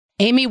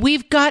Amy,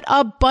 we've got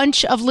a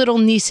bunch of little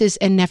nieces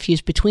and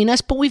nephews between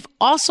us, but we've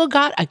also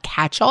got a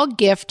catch-all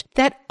gift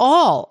that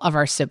all of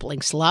our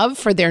siblings love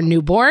for their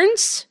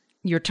newborns.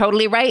 You're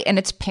totally right, and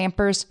it's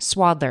Pampers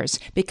Swaddlers,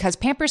 because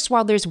Pampers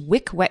Swaddlers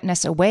wick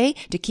wetness away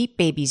to keep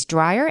babies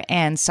drier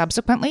and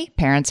subsequently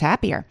parents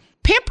happier.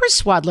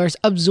 Pampers Swaddlers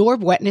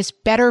absorb wetness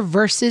better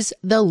versus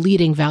the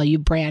leading value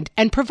brand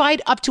and provide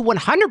up to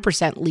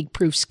 100%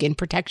 leak-proof skin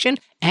protection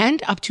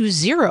and up to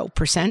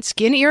 0%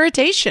 skin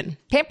irritation.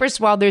 Pampers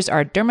Swaddlers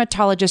are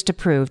dermatologist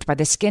approved by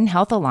the Skin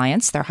Health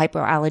Alliance. They're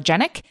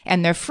hypoallergenic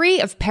and they're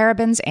free of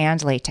parabens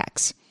and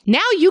latex. Now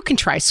you can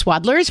try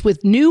Swaddlers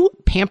with new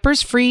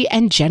Pampers-free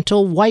and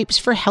gentle wipes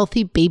for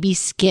healthy baby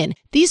skin.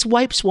 These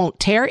wipes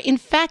won't tear. In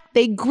fact,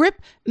 they grip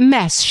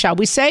mess, shall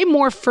we say,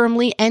 more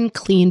firmly and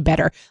clean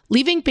better,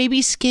 leaving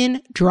baby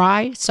skin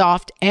dry,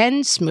 soft,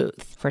 and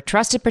smooth. For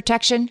trusted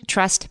protection,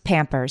 trust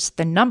Pampers,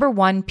 the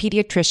 #1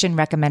 pediatrician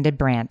recommended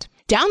brand.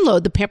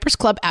 Download the Pampers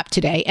Club app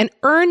today and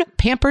earn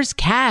Pampers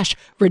Cash.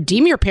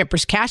 Redeem your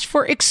Pampers Cash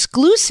for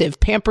exclusive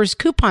Pampers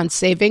coupon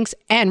savings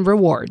and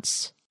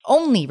rewards.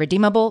 Only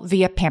redeemable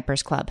via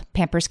Pampers Club.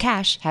 Pampers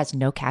Cash has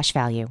no cash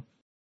value.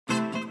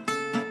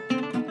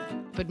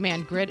 But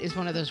man, grit is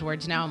one of those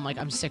words now.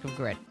 I'm sick of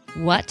grit.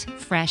 What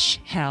fresh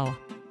hell.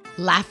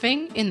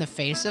 Laughing in the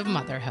face of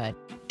motherhood.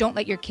 Don't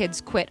let your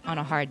kids quit on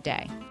a hard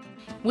day.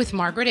 With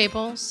Margaret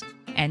Abels.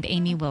 And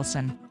Amy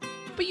Wilson.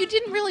 But you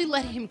didn't really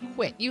let him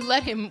quit. You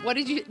let him,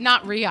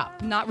 not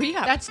re-up. Not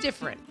re-up. That's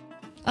different.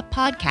 A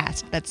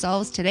podcast that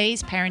solves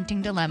today's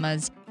parenting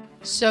dilemmas.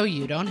 So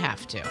you don't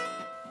have to.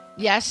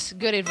 Yes,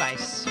 good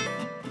advice.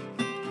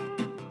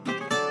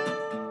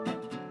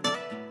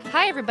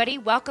 Hi, everybody.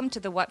 Welcome to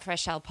the What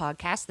Fresh Hell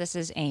podcast. This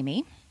is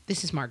Amy.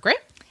 This is Margaret.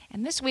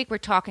 And this week we're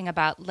talking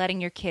about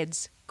letting your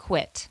kids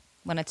quit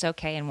when it's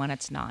okay and when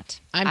it's not.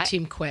 I'm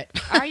team quit.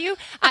 Are you?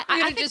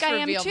 I think just I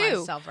am reveal too.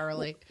 myself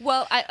early.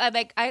 Well,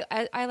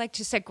 I like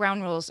to set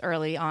ground rules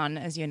early on,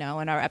 as you know,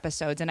 in our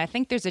episodes. And I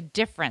think there's a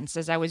difference,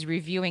 as I was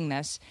reviewing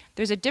this,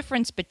 there's a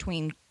difference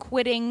between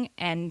quitting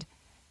and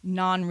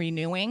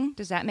non-renewing.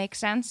 Does that make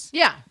sense?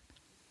 Yeah.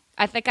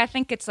 I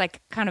think it's like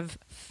kind of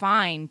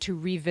fine to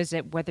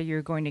revisit whether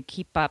you're going to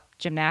keep up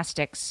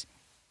gymnastics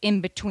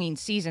in between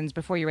seasons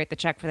before you write the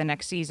check for the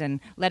next season.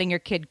 Letting your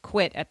kid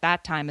quit at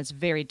that time is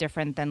very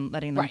different than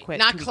letting them quit.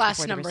 Not 2 weeks class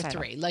before the number recital.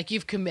 3. Like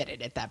you've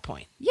committed at that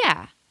point.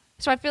 Yeah.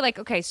 So I feel like,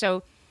 okay,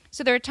 so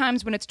there are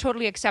times when it's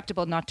totally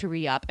acceptable not to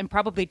re-up and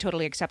probably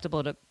totally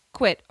acceptable to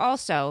quit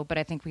also, but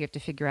I think we have to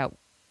figure out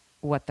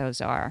what those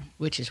are.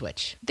 Which is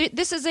which?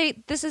 This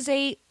is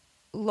a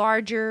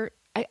larger,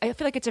 I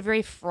feel like it's a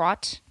very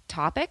fraught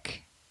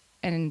topic,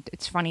 and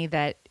it's funny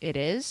that it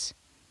is.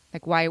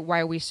 Like, why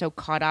are we so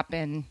caught up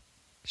in,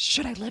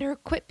 should I let her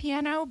quit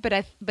piano? But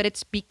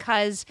it's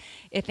because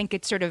I think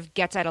it sort of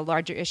gets at a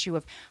larger issue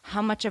of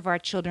how much of our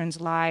children's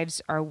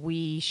lives are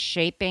we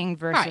shaping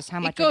versus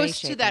how much are they shaping. It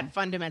goes to that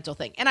fundamental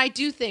thing. And I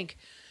do think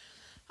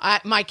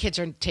my kids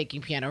are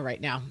taking piano right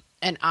now,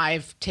 and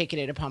I've taken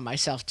it upon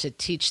myself to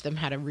teach them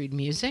how to read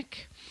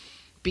music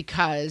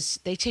because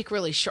they take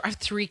really short. I have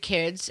 3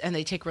 kids, and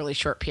they take really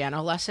short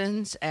piano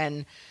lessons,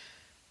 and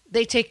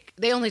they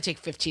only take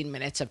 15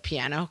 minutes of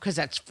piano because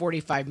that's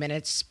 45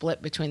 minutes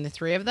split between the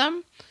 3 of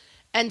them.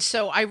 And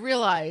so I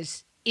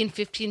realize in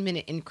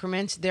 15-minute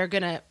increments, they're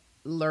going to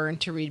learn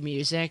to read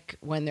music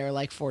when they're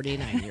like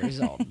 49 years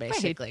old,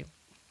 basically. Right.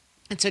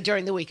 And so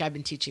during the week, I've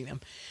been teaching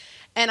them.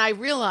 And I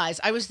realized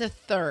I was the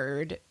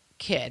 3rd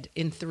kid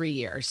in 3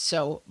 years.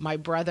 So my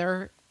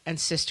brother and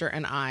sister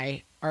and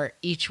I are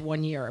each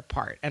 1 year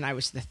apart, and I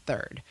was the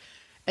 3rd.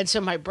 And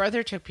so my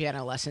brother took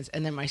piano lessons,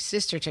 and then my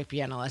sister took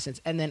piano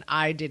lessons, and then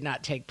I did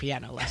not take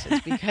piano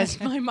lessons because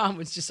my mom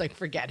was just like,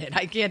 forget it.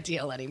 I can't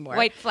deal anymore.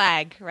 White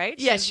flag, right?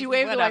 Yeah, she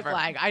waved the white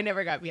flag. I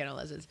never got piano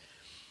lessons.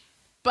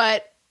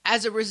 But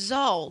as a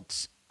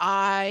result,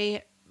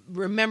 I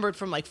remembered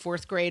from like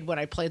 4th grade when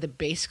I played the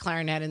bass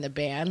clarinet in the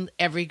band,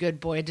 Every Good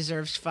Boy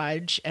Deserves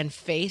Fudge and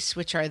Face,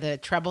 which are the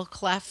treble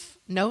clef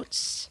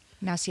notes.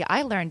 Now, see,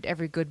 I learned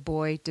every good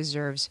boy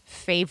deserves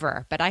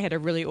favor, but I had a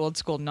really old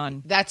school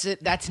nun. That's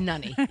it. That's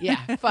nunny.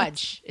 Yeah,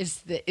 fudge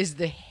is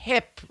the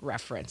hip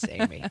reference,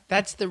 Amy.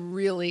 That's the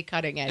really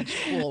cutting edge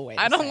cool way.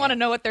 I don't want to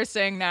know what they're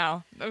saying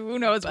now. Who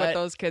knows what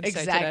those kids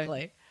say today?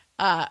 Exactly.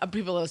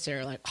 People listening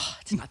are like, oh,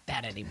 it's not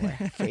that anymore,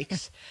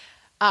 freaks.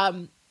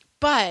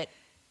 But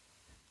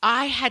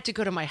I had to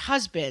go to my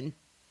husband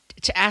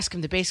to ask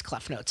him the bass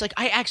clef notes. Like,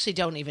 I actually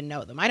don't even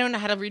know them. I don't know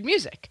how to read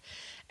music,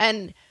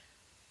 and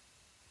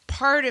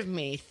part of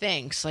me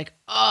thinks like,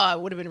 oh, it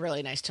would have been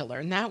really nice to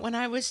learn that when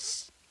I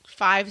was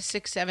 5,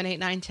 6, 7, 8,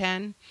 9,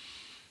 10,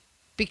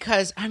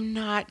 because I'm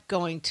not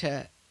going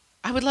to,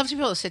 I would love to be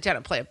able to sit down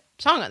and play a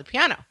song on the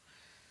piano,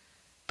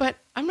 but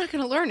I'm not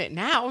going to learn it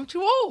now. I'm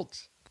too old.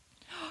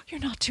 You're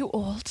not too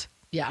old.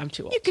 Yeah, I'm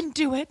too old. You can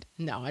do it.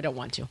 No, I don't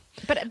want to.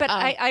 But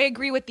I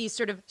agree with these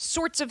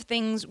sorts of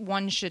things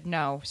one should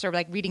know. Sort of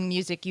like reading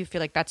music, you feel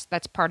like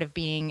that's part of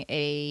being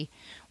a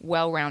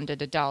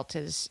well-rounded adult,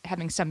 is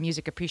having some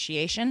music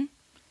appreciation.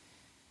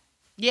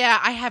 Yeah,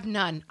 I have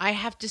none. I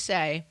have to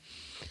say,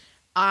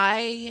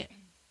 I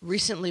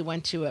recently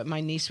went to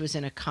my niece was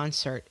in a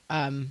concert,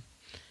 a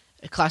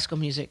classical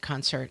music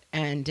concert,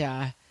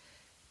 and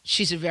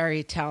she's a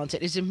very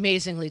talented, is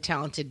amazingly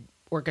talented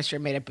orchestra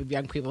made up of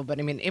young people. But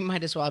I mean, it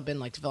might as well have been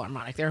like the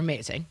Philharmonic. They're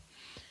amazing.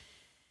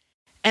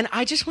 And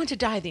I just wanted to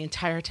die the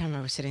entire time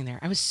I was sitting there.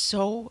 I was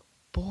so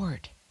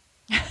bored.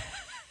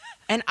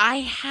 And I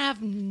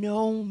have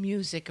no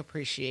music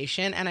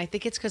appreciation. And I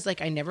think it's because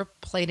like I never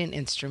played an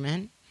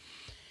instrument.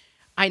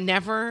 I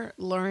never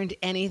learned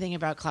anything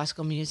about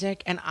classical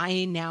music. And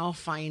I now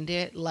find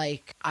it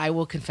like I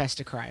will confess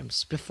to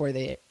crimes before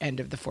the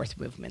end of the fourth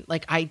movement.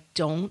 Like I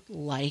don't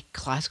like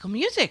classical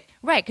music.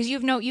 Right, because you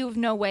have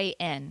no way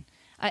in.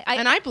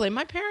 And I blame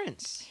my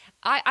parents.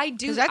 I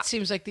do. Because that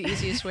seems like the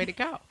easiest way to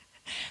go.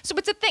 So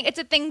it's a thing. It's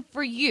a thing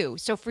for you.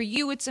 So for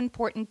you, it's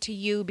important to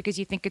you because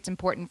you think it's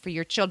important for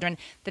your children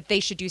that they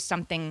should do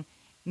something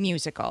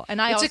musical.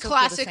 And it's also a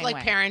classic feel the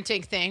like same way.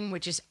 parenting thing,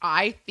 which is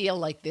I feel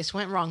like this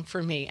went wrong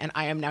for me, and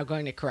I am now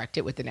going to correct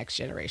it with the next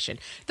generation.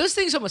 Those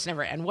things almost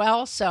never end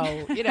well, so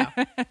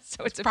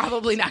So it's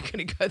probably not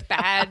going to go that bad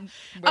bad.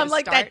 way to I'm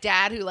like start. that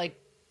dad who like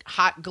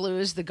hot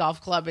glues the golf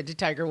club into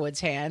Tiger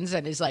Woods' hands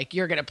and is like,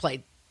 "You're going to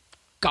play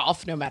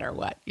golf no matter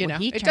what." You Well, know,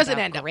 he it turned doesn't out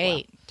end up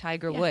great. well.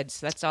 Tiger Yeah. Woods.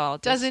 That's all.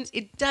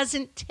 It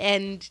doesn't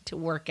tend to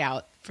work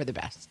out for the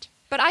best.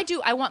 But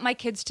I want my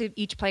kids to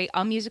each play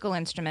a musical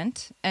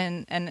instrument,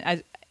 and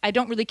I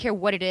don't really care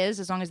what it is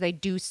as long as they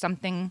do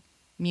something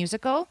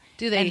musical.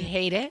 Do they And-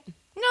 hate it?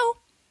 No.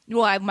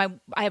 Well,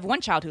 I have one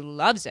child who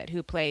loves it,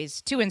 who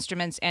plays two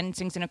instruments and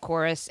sings in a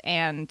chorus,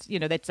 and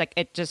that's like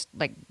it just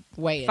like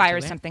Way into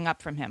fires it. something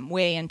up from him,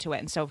 way into it,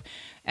 and so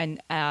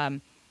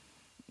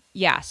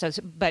yeah. So,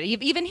 but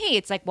even he,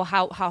 it's like, well,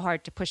 how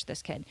hard to push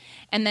this kid?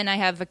 And then I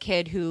have a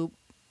kid who,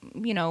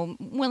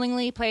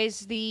 willingly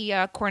plays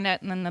the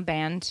cornet and then the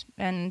band,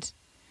 and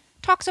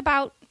talks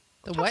about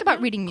what now?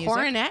 reading music.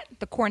 Cornet?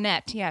 The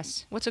cornet,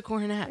 yes. What's a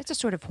cornet? It's a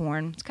sort of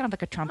horn. It's kind of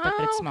like a trumpet,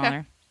 but it's Oh, okay.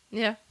 smaller.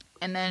 Yeah.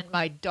 And then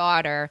my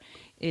daughter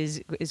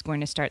is going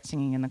to start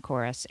singing in the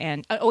chorus,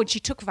 and and she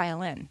took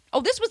violin.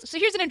 Oh, so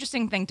here's an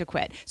interesting thing to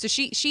quit. So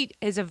she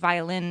is a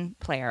violin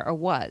player, or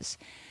was,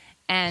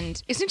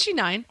 and Isn't she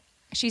 9?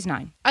 she's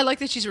 9. I like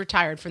that she's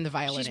retired from the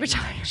violin. She's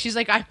retired. She's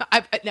like,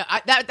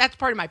 that's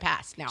part of my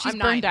past now. She's I'm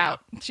burned 9 now. out.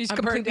 She's I'm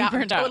completely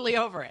burned I'm out. totally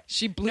over it.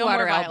 She blew no out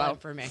more her violin elbow.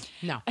 for me.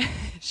 No.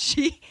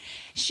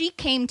 She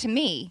came to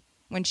me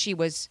when she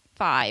was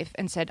 5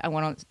 and said, "I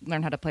want to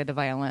learn how to play the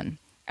violin."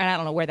 And I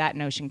don't know where that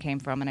notion came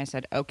from. And I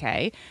said,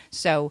 "Okay."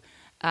 So,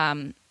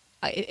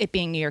 it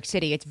being New York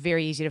City, it's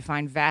very easy to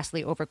find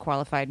vastly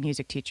overqualified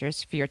music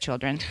teachers for your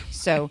children.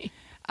 So,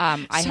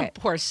 Some had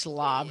poor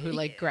slob who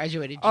like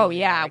graduated. Oh, Juilliard,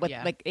 yeah, with,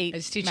 like, 8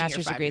 is teaching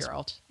master's your degrees.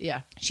 5-year-old.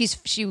 Yeah.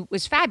 she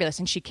was fabulous,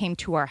 and she came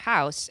to our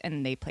house,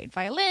 and they played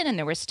violin, and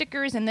there were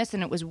stickers and this,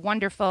 and it was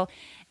wonderful.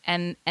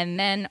 And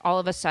then all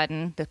of a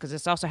sudden, because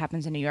this also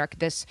happens in New York,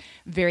 this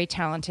very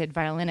talented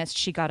violinist,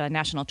 she got a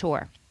national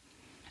tour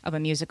of a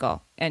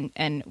musical, and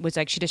was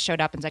like, she just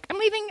showed up and was like, I'm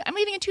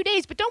leaving in 2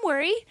 days, but don't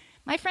worry,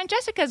 my friend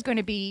Jessica is going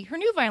to be her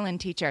new violin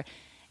teacher.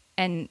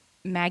 And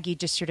Maggie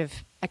just sort of,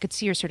 I could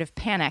see her sort of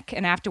panic,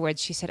 and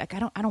afterwards she said, like, I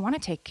don't want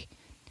to take.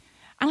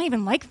 I don't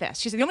even like this.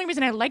 She said, the only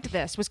reason I liked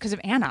this was because of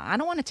Anna. I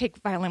don't want to take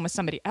violin with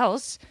somebody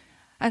else.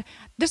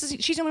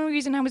 She's the only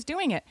reason I was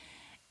doing it.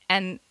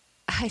 And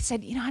I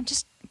said,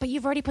 but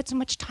you've already put so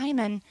much time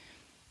in.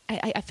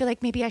 I feel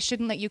like maybe I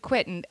shouldn't let you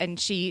quit. And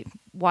she,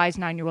 wise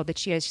 9-year-old that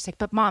she is, she's like,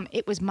 but Mom,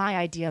 it was my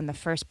idea in the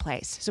first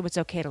place, so it's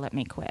okay to let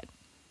me quit.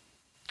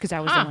 Because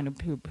I was the one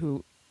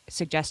who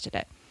suggested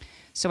it.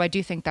 So I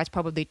do think that's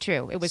probably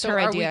true. It was So her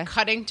are idea. we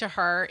cutting to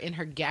her in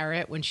her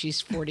garret when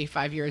she's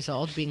 45 years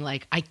old, being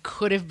like, I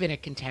could have been a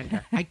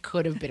contender. I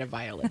could have been a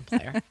violin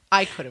player.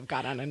 I could have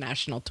got on a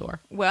national tour.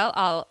 Well,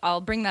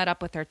 I'll bring that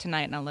up with her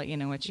tonight, and I'll let you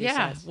know what she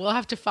says. We'll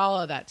have to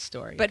follow that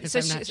story. But 'cause so,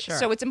 I'm not sure.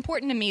 so it's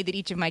important to me that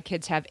each of my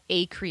kids have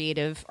a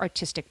creative,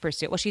 artistic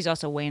pursuit. Well, she's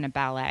also way in a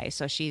ballet,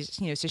 so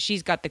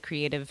she's got the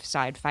creative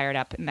side fired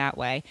up in that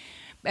way.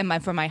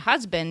 And for my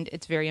husband,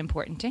 it's very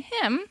important to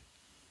him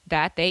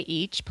that they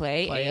each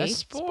play a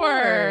sport.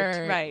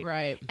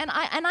 Right. And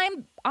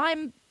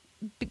I'm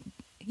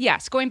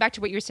yes, going back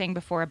to what you were saying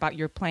before about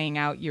your playing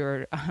out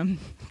your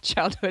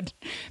childhood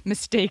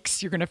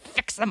mistakes, you're going to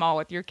fix them all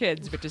with your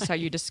kids, which is how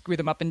you just screw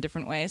them up in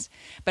different ways.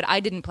 But I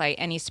didn't play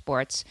any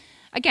sports.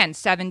 Again,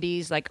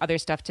 70s, like other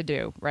stuff to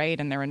do, right?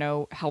 And there were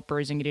no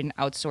helpers, and you didn't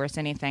outsource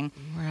anything.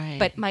 Right.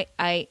 But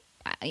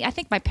I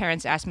think my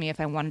parents asked me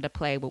if I wanted to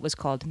play what was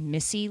called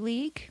Missy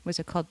League. Was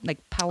it called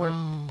like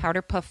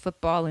Powder Puff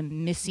Football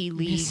and Missy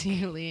League?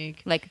 Missy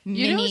League. Like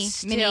You know, mini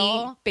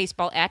still-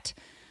 baseball-ette.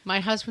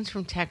 My husband's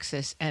from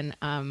Texas, and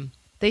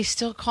they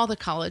still call the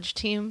college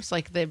teams,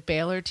 like the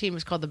Baylor team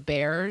is called the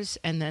Bears,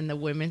 and then the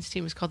women's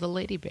team is called the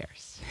Lady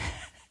Bears.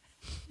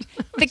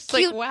 The It's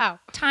like, cute, wow.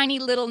 tiny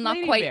little, not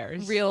Lady quite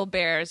bears. real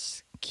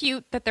bears.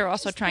 Cute that they're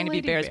also Just the trying to be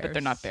lady bears, but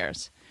they're bears. not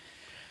bears.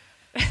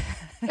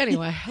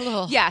 Anyway, a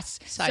little Yes.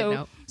 side so,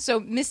 note. So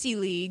Missy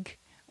League,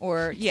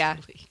 or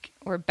League.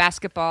 or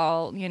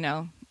basketball,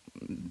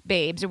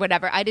 babes or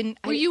whatever. I didn't.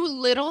 Were you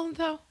little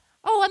though?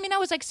 Oh, I mean, I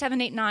was like 7,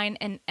 8,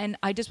 9, and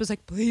I just was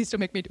like, please don't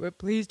make me do it.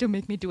 Please don't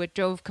make me do it.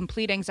 Drove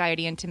complete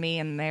anxiety into me,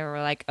 and they were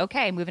like,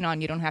 okay, moving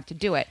on. You don't have to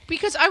do it.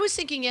 Because I was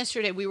thinking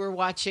yesterday we were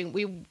walking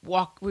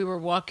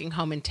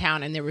home in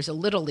town and there was a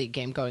little league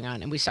game going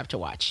on and we stopped to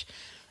watch.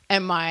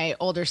 And my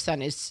older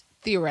son is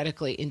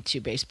theoretically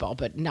into baseball,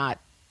 but not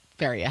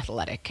very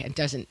athletic and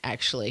doesn't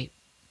actually,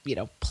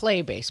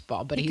 play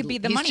baseball. But He could be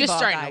the he's money just ball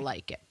starting guy. to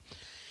like it.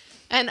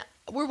 And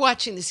we're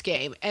watching this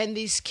game, and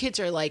these kids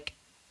are like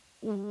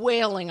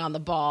wailing on the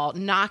ball,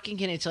 knocking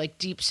it into like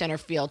deep center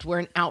field where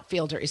an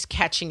outfielder is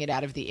catching it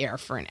out of the air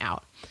for an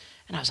out.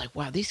 And I was like,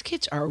 wow, these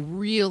kids are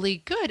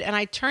really good. And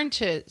I turned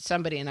to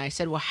somebody and I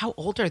said, well, how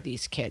old are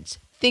these kids?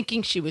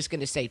 Thinking she was going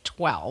to say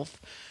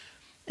 12.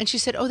 And she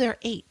said, oh, they're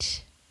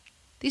 8.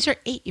 These are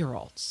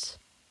 8-year-olds.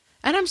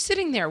 And I'm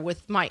sitting there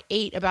with my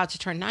 8 about to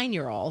turn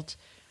 9-year-old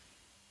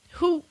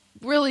who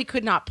really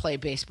could not play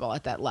baseball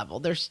at that level.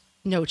 There's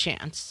no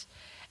chance.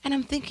 And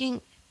I'm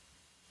thinking,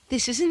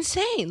 this is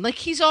insane. Like,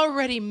 he's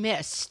already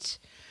missed.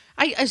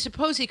 I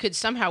suppose he could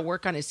somehow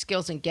work on his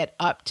skills and get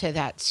up to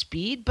that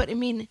speed. But, I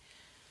mean,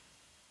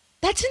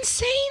 that's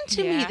insane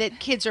to me Yeah. that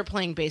kids are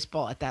playing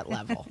baseball at that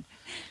level.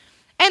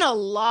 And a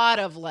lot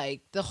of, like,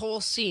 the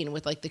whole scene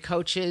with, like, the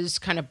coaches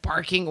kind of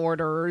barking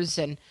orders.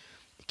 And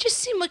it just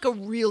seemed like a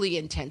really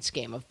intense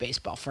game of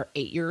baseball for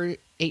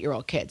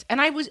 8-year-old kids. And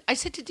I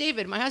said to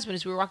David, my husband,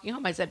 as we were walking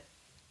home, I said,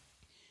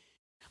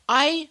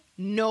 I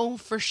know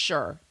for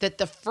sure that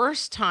the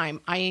first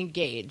time I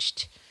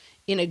engaged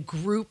in a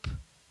group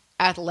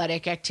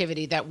athletic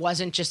activity that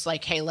wasn't just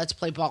like, hey, let's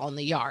play ball in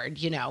the yard,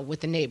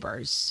 with the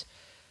neighbors,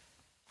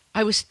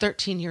 I was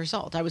 13 years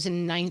old. I was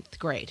in 9th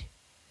grade.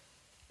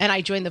 And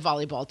I joined the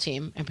volleyball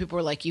team, and people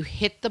were like, you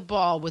hit the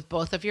ball with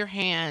both of your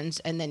hands,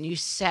 and then you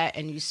set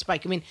and you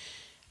spike. I mean,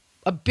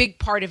 a big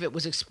part of it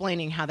was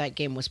explaining how that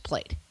game was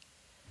played.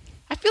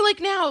 I feel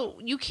like now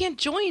you can't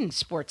join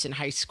sports in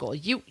high school.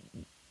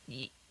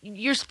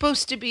 You're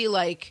supposed to be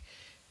like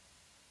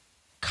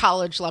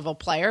college level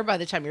player by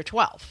the time you're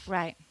 12.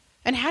 Right.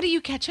 And how do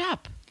you catch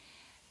up?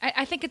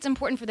 I think it's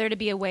important for there to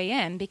be a way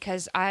in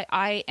because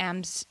I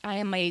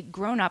am a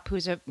grown up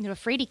who's a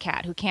fraidy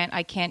cat who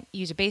I can't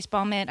use a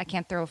baseball mitt. I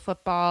can't throw a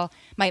football.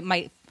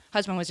 My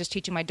husband was just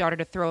teaching my daughter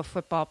to throw a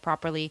football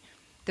properly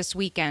this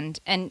weekend.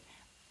 And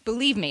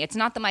believe me, it's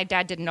not that my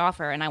dad didn't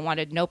offer and I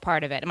wanted no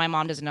part of it. And my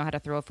mom doesn't know how to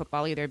throw a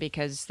football either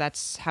because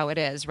that's how it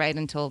is, right?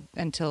 Until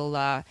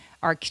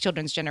our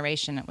children's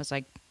generation, it was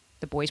like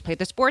the boys played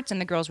the sports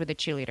and the girls were the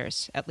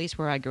cheerleaders, at least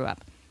where I grew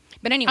up.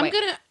 But anyway,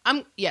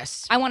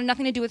 yes. I wanted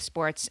nothing to do with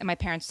sports, and my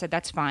parents said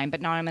that's fine.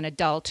 But now I'm an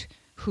adult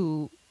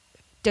who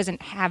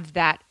doesn't have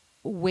that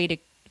way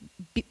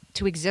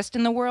to exist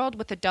in the world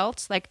with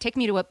adults. Like, take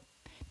me to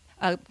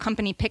a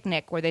company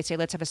picnic where they say,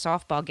 let's have a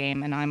softball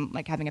game, and I'm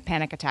like having a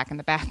panic attack in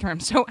the bathroom.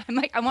 So I'm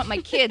like, I want my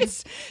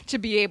kids to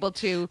be able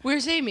to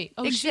Where's Amy?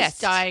 Oh, she's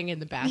exist. dying in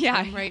the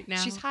bathroom right now.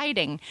 She's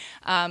hiding.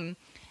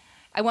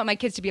 I want my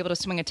kids to be able to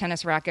swing a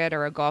tennis racket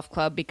or a golf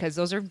club because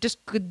those are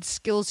just good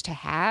skills to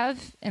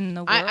have in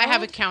the world. I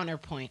have a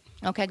counterpoint.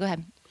 Okay, go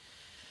ahead.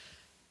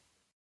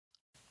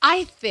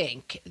 I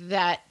think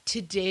that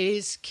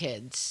today's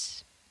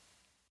kids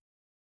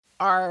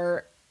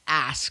are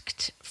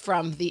asked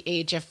from the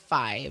age of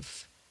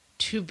 5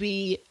 to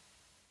be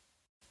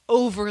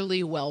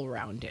overly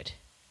well-rounded.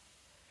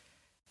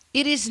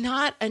 It is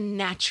not a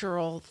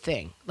natural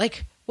thing.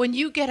 Like, when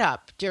you get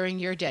up during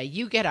your day,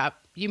 you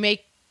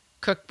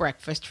cook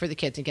breakfast for the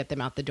kids and get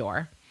them out the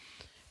door.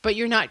 But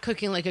you're not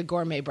cooking like a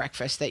gourmet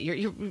breakfast that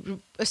you're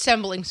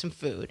assembling some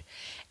food.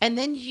 And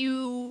then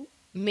you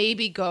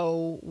maybe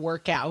go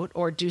work out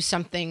or do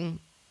something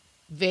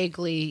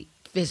vaguely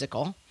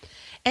physical.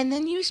 And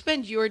then you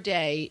spend your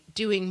day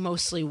doing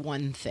mostly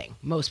one thing.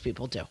 Most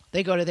people do.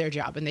 They go to their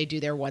job and they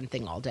do their one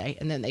thing all day.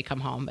 And then they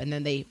come home and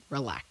then they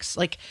relax.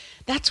 Like,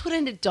 that's what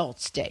an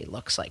adult's day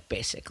looks like,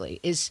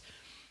 basically, is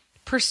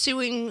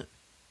pursuing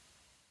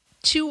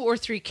 2 or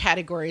 3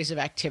 categories of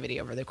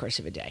activity over the course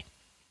of a day.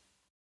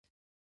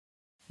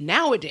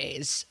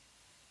 Nowadays,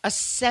 a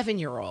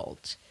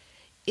 7-year-old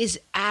is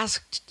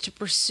asked to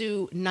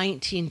pursue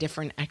 19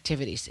 different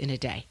activities in a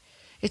day.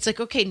 It's like,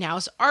 okay,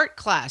 now's art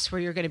class where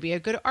you're going to be a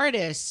good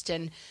artist.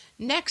 And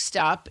next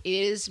up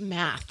is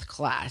math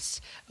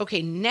class.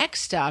 Okay,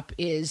 next up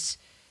is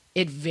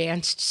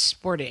advanced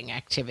sporting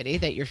activity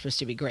that you're supposed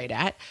to be great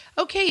at.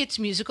 Okay, it's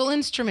musical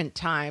instrument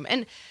time.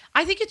 And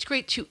I think it's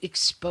great to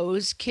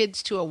expose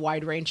kids to a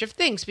wide range of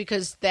things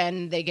because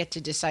then they get to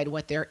decide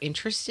what they're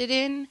interested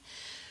in.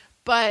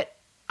 But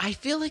I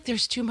feel like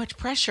there's too much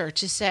pressure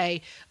to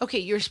say, okay,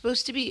 you're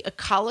supposed to be a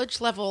college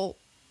level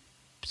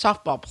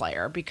softball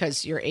player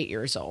because you're 8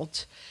 years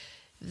old.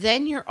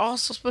 Then you're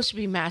also supposed to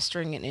be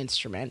mastering an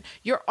instrument.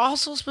 You're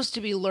also supposed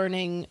to be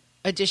learning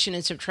addition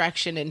and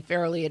subtraction and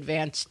fairly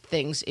advanced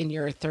things in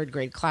your 3rd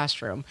grade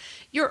classroom.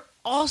 You're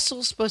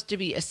also supposed to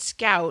be a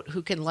scout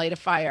who can light a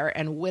fire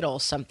and whittle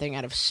something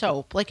out of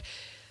soap. Like,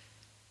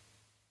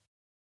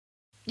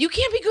 you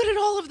can't be good at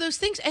all of those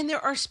things. And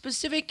there are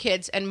specific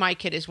kids, and my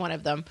kid is one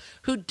of them,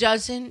 who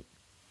doesn't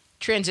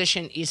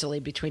transition easily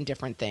between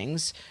different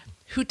things.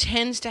 who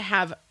tends to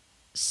have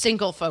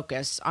single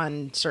focus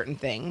on certain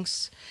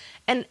things.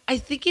 And I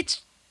think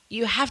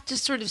you have to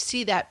sort of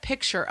see that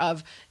picture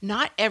of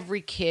not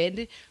every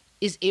kid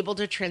is able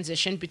to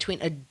transition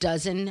between a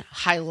dozen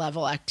high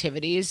level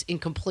activities in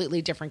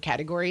completely different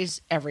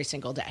categories every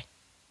single day.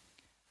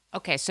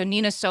 Okay, so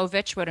Nina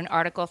Sovich wrote an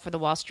article for the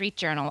Wall Street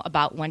Journal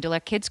about when to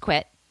let kids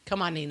quit.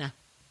 Come on, Nina.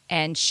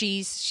 And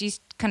she's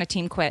kind of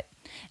team quit.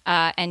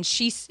 And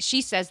she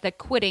says that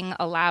quitting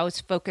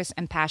allows focus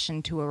and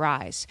passion to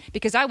arise.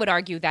 Because I would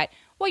argue that,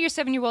 well, your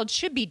 7-year-old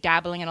should be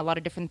dabbling in a lot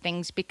of different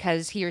things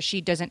because he or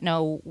she doesn't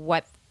know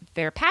what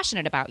they're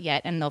passionate about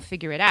yet, and they'll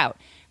figure it out.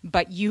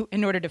 But you,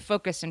 in order to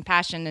focus and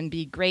passion and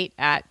be great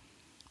at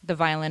the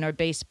violin or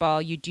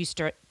baseball, you do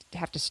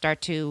have to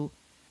start to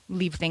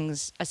leave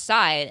things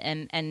aside.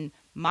 And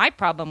my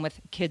problem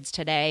with kids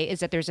today is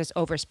that there's this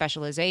over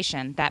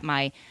specialization that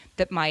my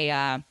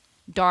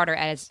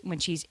daughter, when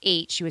she's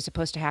 8, she was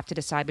supposed to have to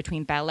decide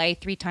between ballet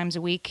 3 times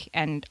a week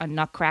and a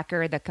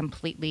nutcracker that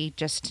completely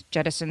just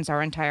jettisons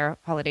our entire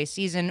holiday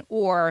season,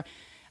 or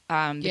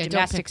the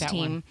gymnastics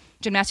team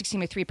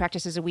with 3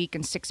 practices a week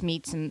and 6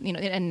 meets, and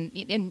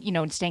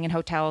and staying in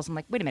hotels. I'm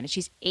like, wait a minute,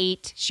 she's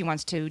 8. She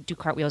wants to do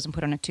cartwheels and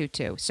put on a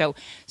tutu. So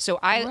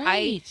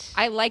I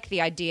like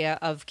the idea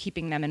of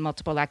keeping them in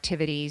multiple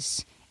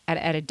activities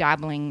at a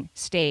dabbling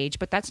stage,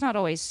 but that's not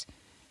always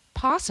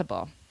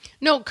possible.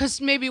 No,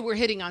 because maybe we're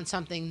hitting on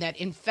something that,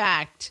 in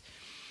fact,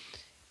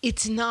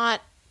 it's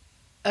not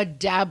a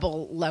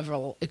dabble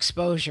level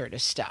exposure to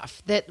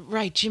stuff. That,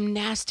 right,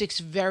 gymnastics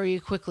very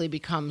quickly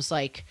becomes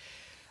like,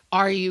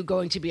 are you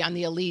going to be on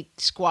the elite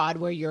squad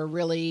where you're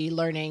really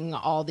learning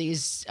all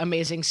these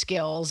amazing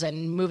skills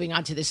and moving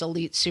on to this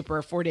elite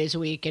super 4 days a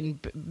week and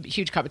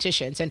huge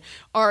competitions? And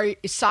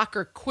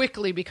soccer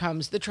quickly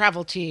becomes the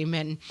travel team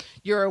and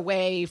you're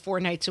away 4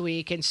 nights a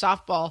week. And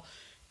softball,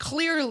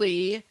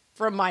 clearly,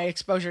 from my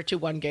exposure to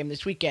one game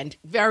this weekend,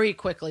 very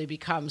quickly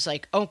becomes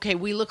like, okay,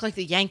 we look like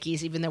the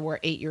Yankees even though we're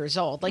 8 years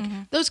old. Like,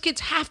 those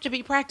kids have to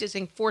be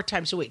practicing 4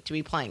 times a week to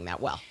be playing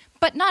that well.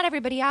 But not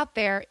everybody out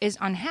there is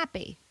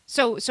unhappy.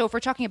 So if we're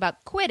talking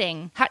about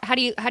quitting, how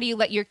do you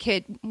let your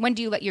kid? When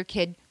do you let your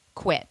kid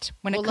quit?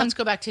 Let's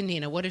go back to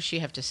Nina. What does she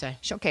have to say?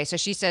 Okay, so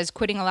she says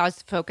quitting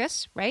allows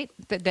focus, right?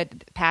 The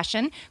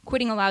passion.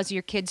 Quitting allows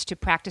your kids to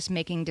practice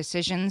making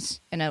decisions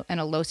in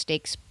a low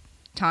stakes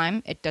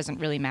time. It doesn't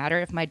really matter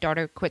if my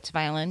daughter quits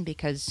violin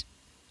because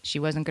she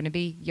wasn't going to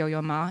be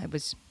Yo-Yo Ma.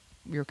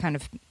 We were kind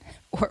of,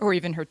 or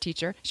even her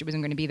teacher. She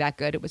wasn't going to be that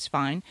good. It was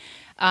fine.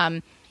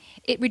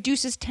 It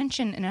reduces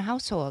tension in a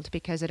household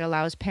because it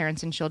allows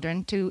parents and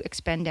children to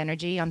expend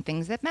energy on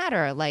things that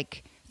matter,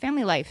 like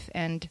family life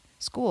and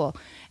school.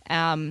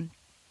 And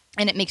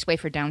it makes way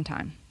for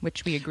downtime,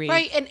 which we agree.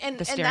 Right, and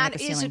that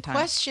is a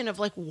question of,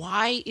 like,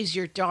 why is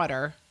your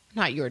daughter,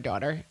 not your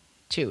daughter,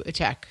 to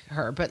attack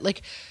her, but,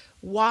 like,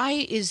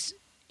 why is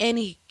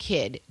any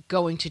kid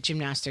going to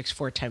gymnastics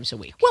 4 times a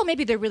week? Well,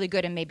 maybe they're really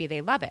good and maybe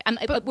they love it.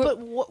 But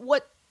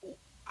what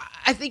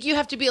I think you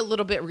have to be a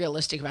little bit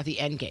realistic about the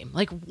end game.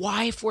 Like,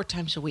 why 4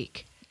 times a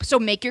week? So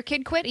make your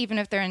kid quit even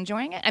if they're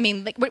enjoying it? I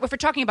mean, like, if we're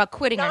talking about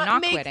quitting or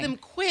not quitting. Not make them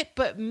quit,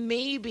 but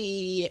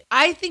maybe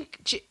I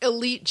think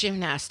elite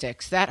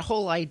gymnastics, that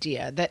whole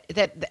idea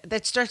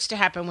that starts to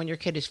happen when your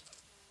kid is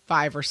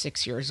 5 or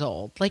 6 years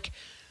old. Like,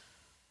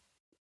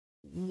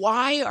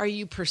 why are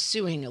you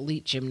pursuing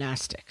elite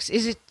gymnastics?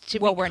 Is it to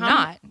we're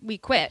not. We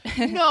quit.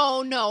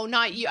 No,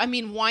 not you. I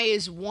mean, why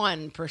is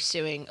one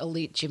pursuing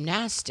elite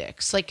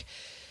gymnastics? Like,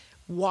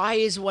 why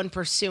is one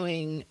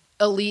pursuing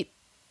elite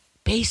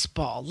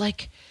baseball?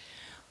 Like,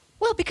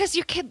 well, because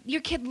your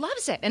kid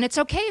loves it, and it's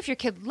okay if your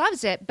kid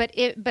loves it. But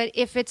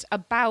if it's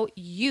about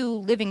you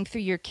living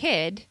through your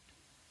kid,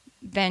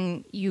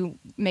 then you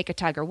make a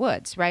Tiger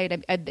Woods,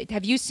 right?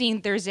 Have you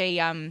seen? There's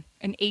an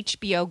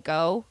HBO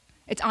Go.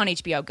 It's on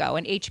HBO Go,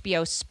 an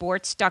HBO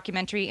sports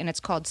documentary, and it's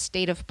called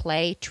State of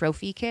Play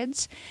Trophy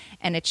Kids.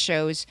 And it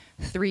shows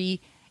 3.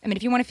 I mean,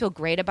 if you want to feel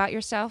great about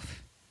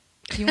yourself,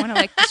 if you want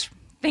to just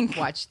think,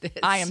 watch this.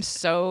 I am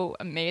so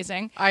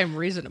amazing. I am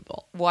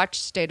reasonable. Watch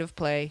State of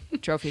Play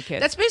Trophy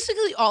Kids. That's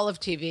basically all of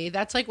TV.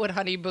 That's like what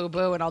Honey Boo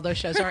Boo and all those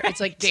shows are. It's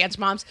like Dance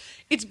Moms.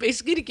 It's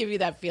basically to give you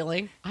that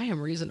feeling. I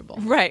am reasonable.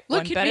 Right.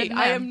 Look at me.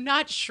 I am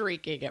not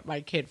shrieking at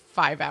my kid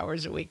 5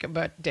 hours a week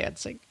about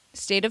dancing.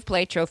 State of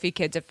Play Trophy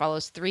Kids. It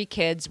follows 3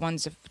 kids.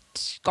 One's a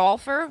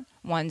golfer,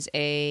 one's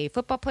a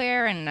football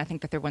player, and I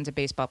think the third one's a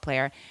baseball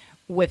player,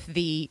 with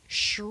the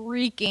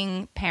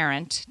shrieking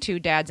parent, 2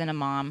 dads and a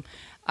mom,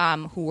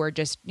 who were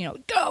just,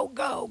 go,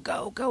 go,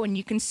 go, go. And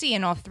you can see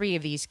in all 3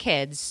 of these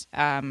kids,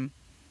 that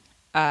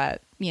they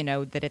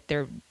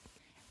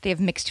have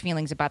mixed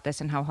feelings about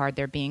this and how hard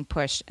they're being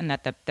pushed, and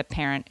that the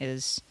parent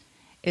is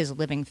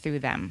living through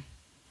them.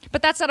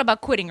 But that's not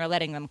about quitting or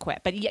letting them quit.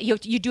 But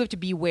you do have to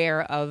be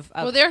aware of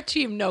well, their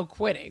team, no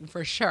quitting,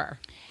 for sure.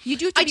 You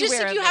do have to I just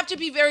think you have to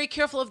be very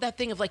careful of that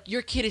thing of, like,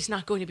 your kid is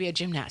not going to be a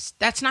gymnast.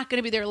 That's not going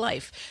to be their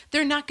life.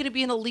 They're not going to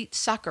be an elite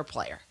soccer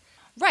player.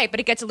 Right, but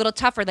it gets a little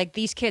tougher. Like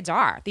these kids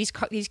are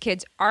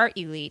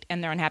elite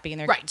and they're unhappy and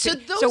they're Right, so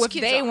those if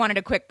kids they are. wanted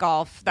to quit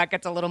golf, that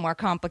gets a little more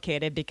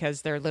complicated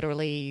because they're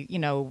literally,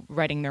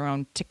 writing their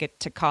own ticket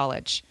to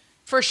college.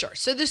 For sure.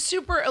 So the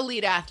super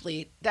elite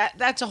athlete,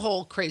 that's a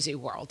whole crazy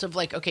world of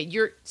like, okay,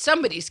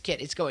 somebody's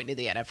kid is going to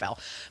the NFL.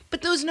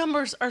 But those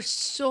numbers are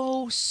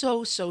so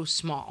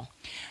small.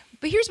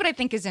 But here's what I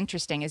think is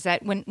interesting is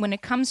that when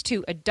it comes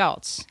to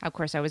adults, of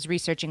course, I was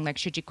researching like,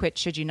 should you quit,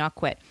 should you not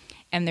quit?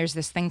 And there's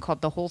this thing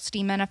called the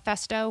Holstein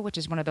Manifesto, which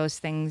is one of those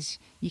things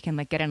you can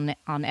like get on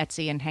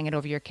Etsy and hang it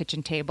over your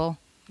kitchen table.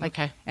 Like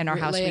Okay. in our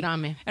house, Lay it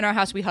on me. In our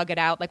house, we hug it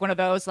out like one of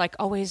those, like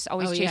always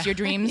chase yeah. your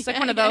dreams, like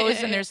one of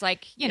those. And there's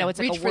like, it's like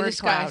reach a for the word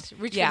skies,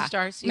 cloud. reach for the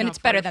stars. I mean, it's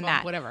better than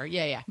wonderful, that. Whatever.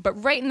 Yeah.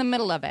 But right in the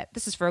middle of it,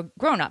 this is for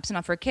grown-ups,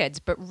 not for kids.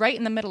 But right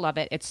in the middle of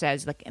it, it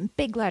says like in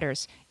big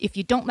letters, if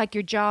you don't like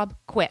your job,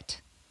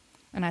 quit.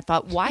 And I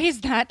thought, why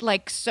is that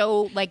like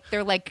so? Like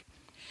they're like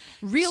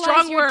realize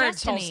Strong your words,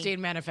 destiny.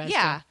 Holstein Manifesto.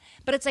 Yeah,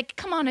 but it's like,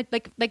 come on,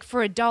 like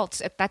for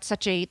adults, that's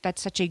such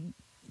a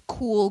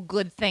cool,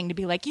 good thing to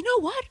be like, you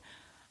know what?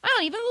 I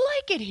don't even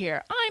like it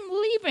here. I'm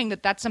leaving.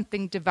 That's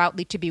something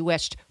devoutly to be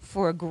wished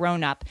for a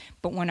grown up.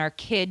 But when our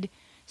kid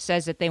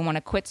says that they want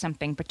to quit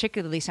something,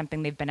 particularly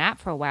something they've been at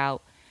for a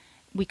while,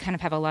 we kind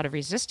of have a lot of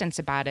resistance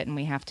about it, and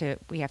we have to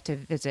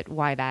visit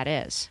why that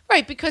is.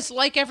 Right, because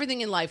like everything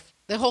in life,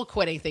 the whole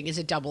quitting thing is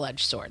a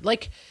double-edged sword.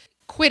 Like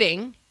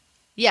quitting,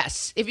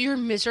 yes, if you're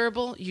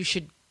miserable, you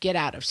should get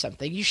out of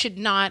something. You should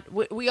not,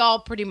 we all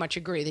pretty much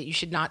agree that you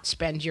should not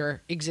spend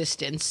your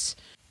existence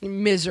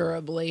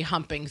miserably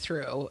humping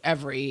through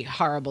every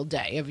horrible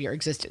day of your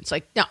existence.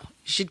 Like, no, you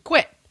should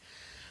quit.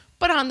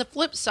 But on the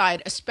flip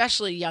side,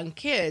 especially young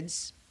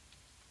kids,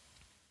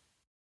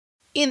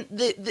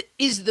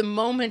 is the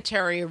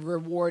momentary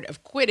reward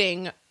of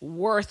quitting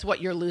worth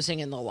what you're losing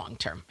in the long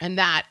term? And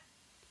that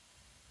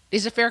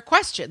is a fair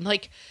question.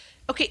 Like,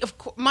 okay, of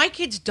course, my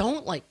kids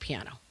don't like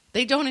piano.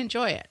 They don't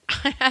enjoy it.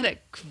 I had a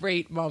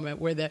great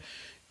moment where the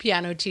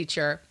piano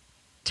teacher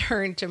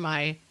turned to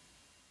my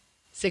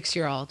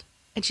 6-year-old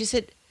and she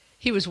said,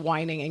 he was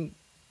whining and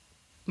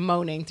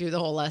moaning through the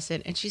whole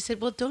lesson. And she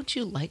said, well, don't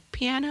you like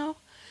piano?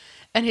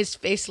 And his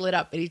face lit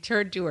up and he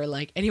turned to her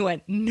and he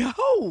went, no,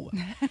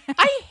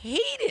 I hate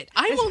it.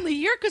 I'm only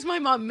here because my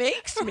mom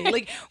makes me.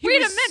 Like, he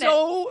Wait a was minute.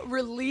 so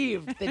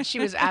relieved that she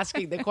was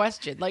asking the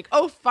question. Like,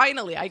 oh,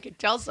 finally, I could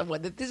tell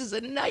someone that this is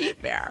a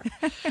nightmare.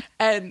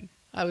 And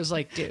I was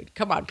like, dude,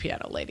 come on,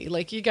 piano lady.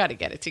 Like, you got to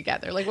get it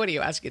together. Like, what are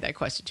you asking that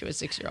question to a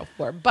 6-year-old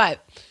for?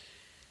 But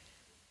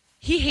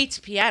he hates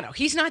piano.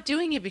 He's not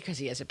doing it because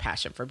he has a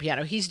passion for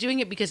piano. He's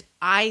doing it because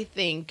I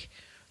think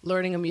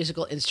learning a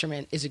musical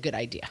instrument is a good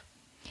idea.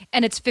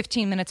 And it's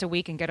 15 minutes a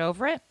week and get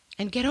over it?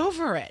 And get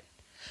over it.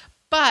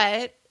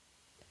 But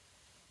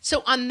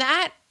so on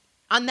that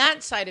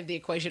side of the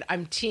equation,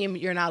 I'm team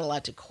you're not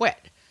allowed to quit.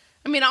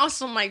 I mean,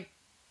 also my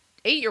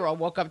 8-year-old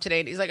woke up today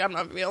and he's like, I'm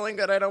not feeling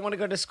good. I don't want to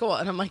go to school.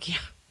 And I'm like,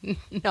 yeah,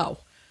 no,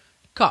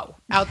 go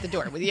out the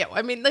door with you.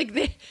 I mean, like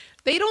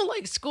they don't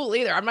like school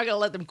either. I'm not going to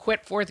let them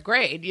quit 4th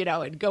grade,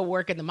 and go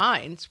work in the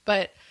mines.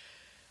 But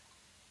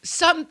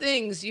some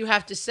things you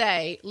have to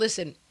say,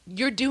 listen,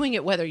 you're doing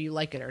it whether you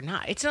like it or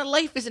not. It's not,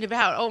 life isn't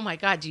about, oh my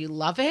God, do you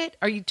love it?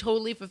 Are you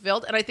totally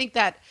fulfilled? And I think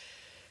that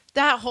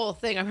whole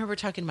thing, I remember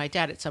talking to my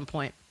dad at some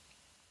point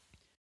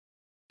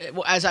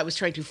as I was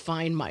trying to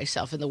find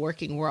myself in the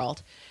working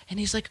world. And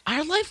he's like,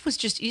 our life was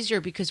just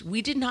easier because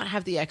we did not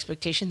have the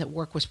expectation that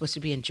work was supposed to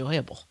be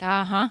enjoyable.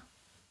 Uh-huh.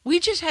 We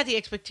just had the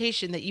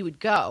expectation that you would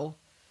go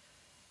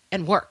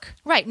and work.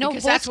 Right. No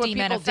Because that's what Holstein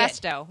people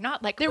Manifesto.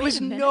 Not like, There wait was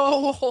a minute.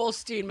 no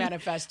Holstein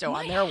Manifesto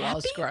on their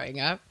walls happy? growing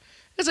up.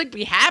 It's like,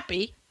 be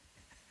happy.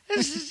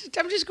 I'm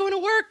just going to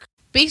work.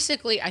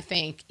 Basically, I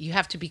think you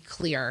have to be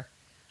clear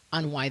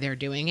on why they're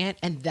doing it,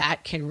 and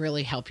that can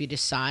really help you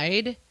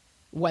decide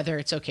whether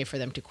it's okay for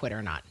them to quit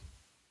or not.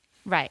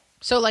 Right.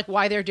 So, like,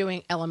 why they're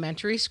doing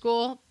elementary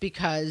school,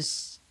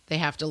 because they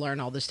have to learn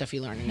all the stuff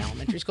you learn in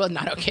elementary school. It's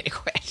not okay to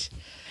quit.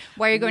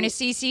 Why you're going to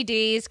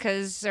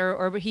CCDs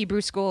or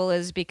Hebrew school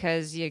is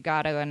because you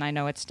got to, and I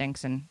know it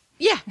stinks. And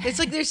Yeah, it's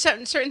like there's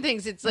certain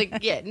things. It's like,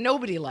 yeah,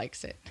 nobody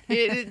likes it.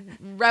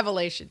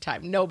 Revelation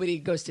time. Nobody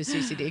goes to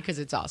CCD because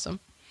it's awesome.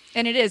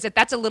 And it is.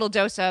 That's a little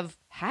dose of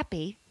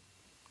happy.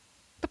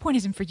 The point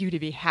isn't for you to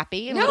be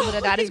happy. A little bit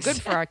of that is good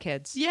for our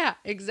kids. Yeah,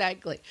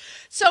 exactly.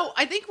 So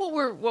I think what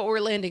we're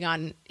landing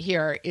on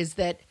here is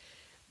that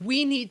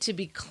we need to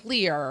be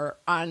clear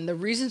on the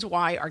reasons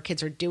why our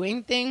kids are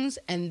doing things,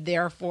 and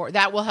therefore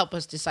that will help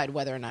us decide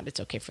whether or not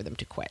it's okay for them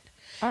to quit.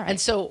 All right. And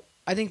so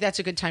I think that's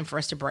a good time for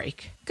us to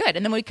break. Good.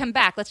 And then when we come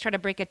back, let's try to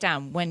break it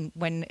down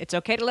when it's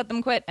okay to let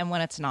them quit and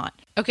when it's not.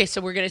 Okay, so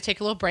we're going to take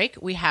a little break.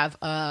 We have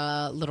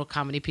a little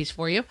comedy piece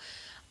for you,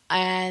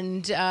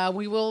 and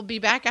we will be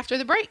back after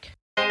the break.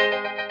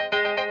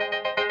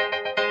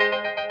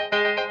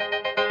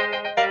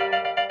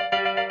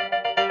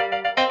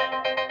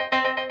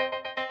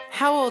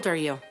 How old are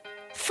you?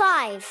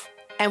 5.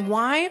 And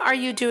why are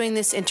you doing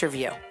this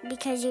interview?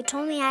 Because you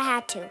told me I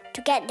had to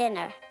get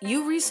dinner.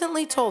 You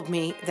recently told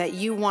me that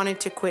you wanted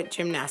to quit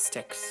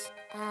gymnastics.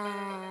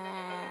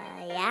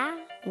 Yeah.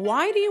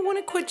 Why do you want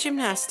to quit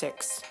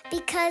gymnastics?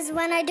 Because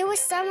when I do a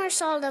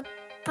somersault,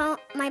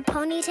 my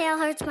ponytail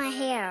hurts my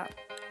hair.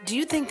 Do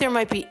you think there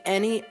might be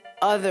any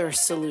other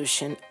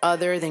solution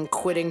other than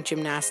quitting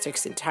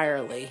gymnastics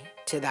entirely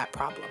to that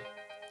problem?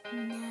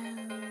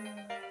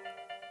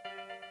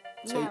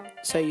 No.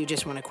 So you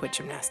just want to quit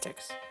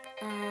gymnastics?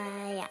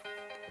 Yeah.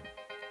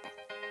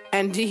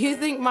 And do you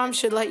think Mom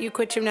should let you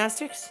quit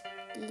gymnastics?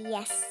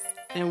 Yes.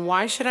 And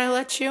why should I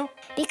let you?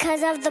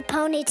 Because of the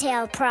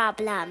ponytail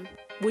problem.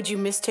 Would you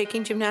miss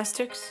taking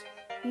gymnastics?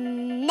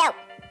 No.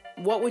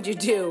 What would you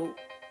do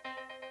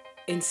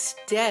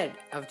instead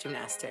of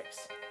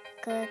gymnastics?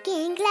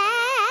 Cooking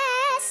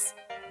class.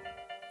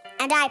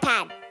 And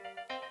iPad.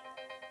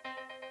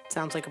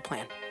 Sounds like a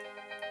plan.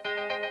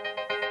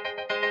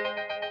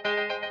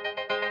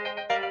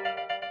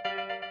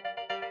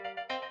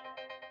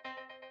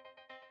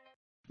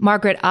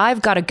 Margaret,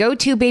 I've got a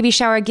go-to baby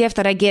shower gift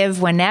that I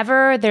give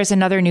whenever there's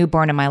another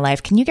newborn in my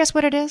life. Can you guess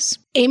what it is?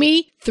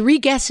 Amy, 3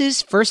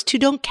 guesses. First 2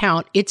 don't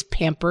count. It's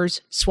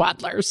Pampers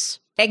Swaddlers.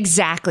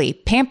 Exactly.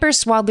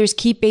 Pampers Swaddlers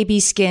keep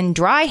baby's skin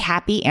dry,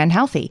 happy, and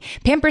healthy.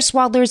 Pampers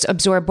Swaddlers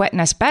absorb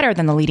wetness better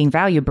than the leading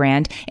value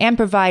brand and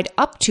provide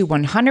up to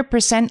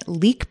 100%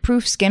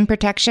 leak-proof skin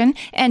protection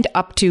and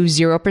up to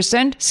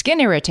 0% skin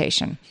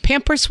irritation.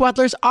 Pampers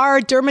Swaddlers are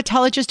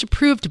dermatologist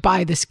approved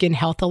by the Skin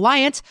Health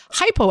Alliance,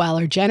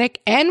 hypoallergenic,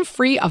 and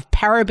free of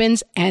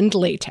parabens and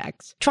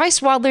latex. Try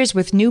Swaddlers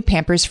with new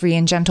Pampers Free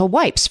and Gentle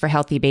wipes for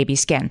healthy baby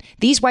skin.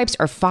 These wipes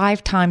are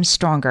 5 times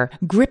stronger,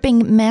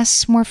 gripping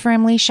mess more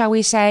firmly, shall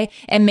we say,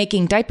 and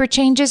making diaper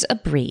changes a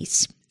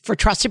breeze. For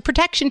trusted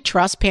protection,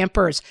 trust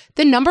Pampers,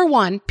 the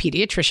 #1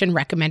 pediatrician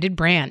recommended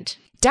brand.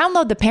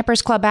 Download the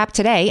Pampers Club app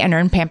today and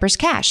earn Pampers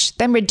Cash.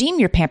 Then redeem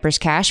your Pampers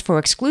Cash for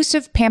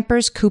exclusive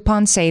Pampers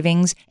coupon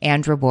savings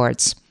and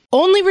rewards.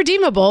 Only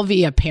redeemable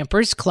via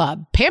Pampers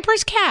Club.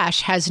 Pampers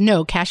Cash has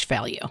no cash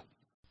value.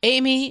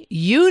 Amy,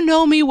 you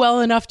know me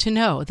well enough to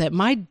know that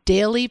my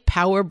daily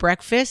power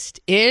breakfast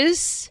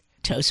is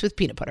toast with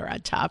peanut butter on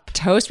top.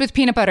 Toast with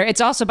peanut butter. It's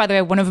also, by the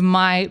way, one of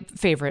my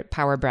favorite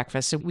power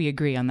breakfasts. So we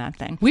agree on that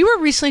thing. We were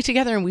recently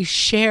together and we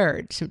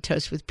shared some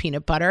toast with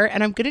peanut butter.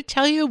 And I'm going to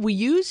tell you, we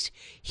used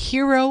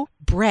Hero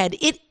bread.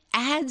 It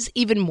adds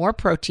even more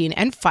protein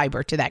and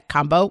fiber to that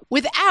combo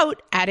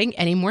without adding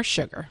any more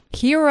sugar.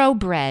 Hero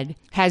Bread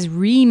has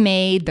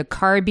remade the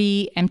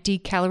carby, empty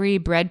calorie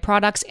bread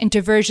products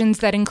into versions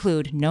that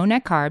include no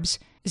net carbs,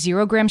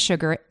 0 gram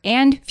sugar,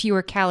 and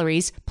fewer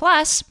calories,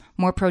 plus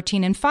more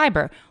protein and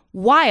fiber,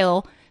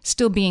 while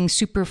still being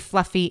super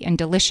fluffy and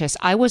delicious.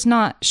 I was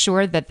not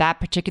sure that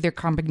particular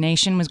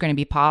combination was going to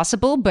be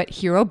possible, but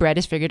Hero Bread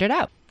has figured it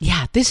out.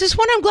 Yeah, this is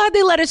one I'm glad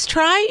they let us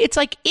try. It's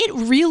like, it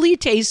really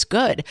tastes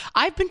good.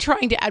 I've been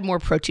trying to add more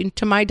protein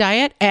to my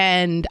diet,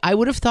 and I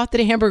would have thought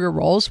that a hamburger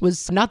rolls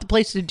was not the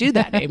place to do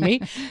that,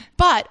 Amy.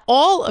 But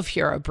all of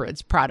Hero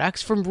Bread's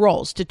products, from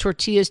rolls to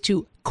tortillas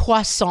to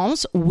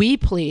croissants, we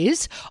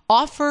please,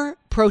 offer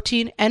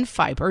protein and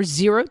fiber,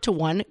 0 to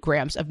 1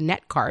 grams of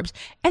net carbs,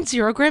 and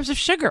 0 grams of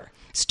sugar.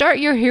 Start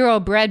your Hero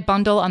Bread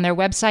bundle on their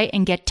website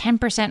and get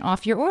 10%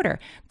 off your order.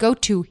 Go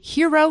to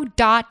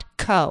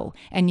hero.co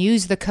and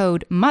use the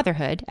code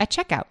motherhood at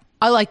checkout.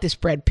 I like this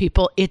bread,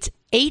 people. It's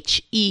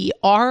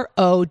HERO.co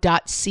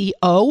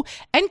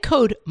and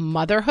code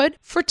motherhood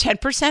for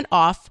 10%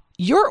 off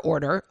your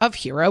order of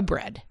Hero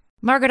Bread.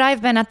 Margaret,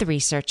 I've been at the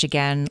research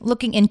again,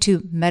 looking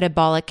into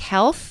metabolic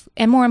health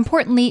and, more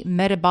importantly,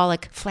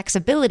 metabolic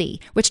flexibility,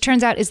 which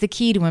turns out is the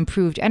key to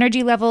improved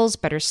energy levels,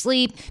 better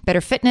sleep,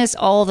 better fitness,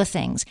 all the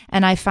things.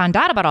 And I found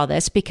out about all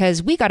this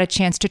because we got a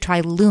chance to try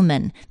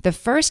Lumen, the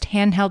first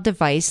handheld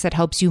device that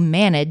helps you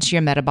manage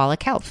your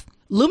metabolic health.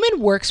 Lumen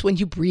works when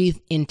you breathe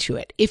into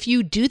it. If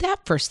you do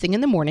that first thing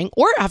in the morning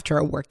or after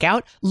a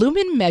workout,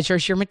 Lumen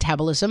measures your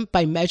metabolism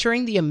by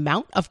measuring the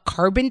amount of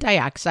carbon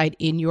dioxide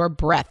in your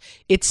breath.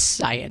 It's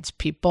science,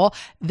 people.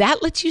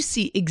 That lets you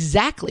see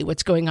exactly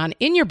what's going on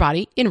in your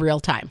body in real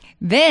time.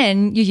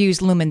 Then you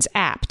use Lumen's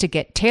app to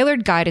get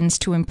tailored guidance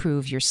to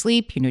improve your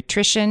sleep, your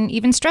nutrition,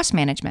 even stress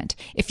management.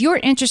 If you're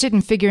interested in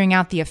figuring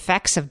out the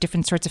effects of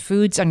different sorts of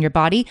foods on your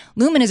body,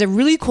 Lumen is a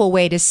really cool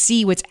way to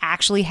see what's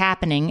actually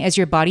happening as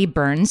your body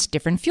burns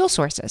different fuel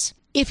sources.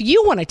 If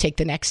you want to take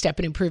the next step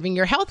in improving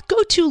your health,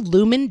 go to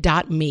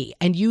lumen.me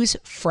and use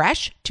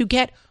FRESH to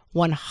get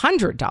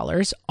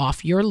 $100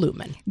 off your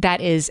Lumen.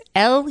 That is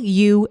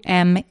LUMEN.ME.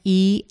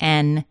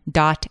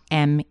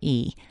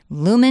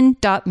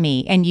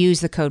 Lumen.me, and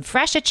use the code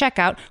FRESH at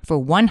checkout for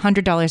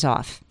 $100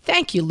 off.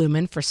 Thank you,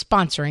 Lumen, for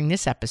sponsoring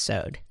this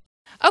episode.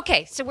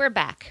 Okay, so we're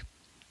back.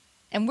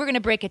 And we're going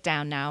to break it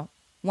down now,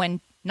 when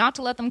not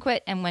to let them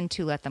quit and when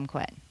to let them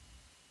quit.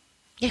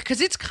 Yeah,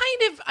 because it's kind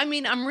of,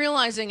 I'm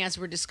realizing as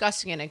we're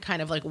discussing it and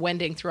kind of like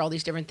wending through all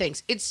these different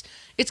things, it's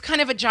kind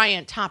of a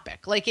giant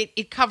topic. Like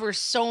it covers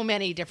so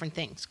many different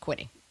things,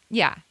 quitting.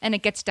 Yeah, and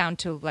it gets down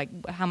to like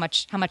how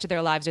much of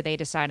their lives are they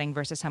deciding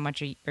versus how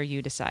much are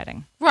you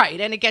deciding? Right,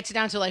 and it gets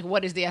down to like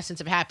what is the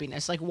essence of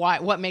happiness? Like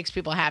what makes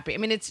people happy?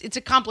 It's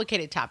a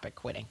complicated topic,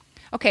 quitting.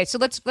 Okay, so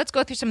let's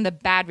go through some of the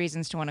bad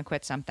reasons to want to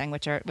quit something,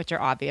 which are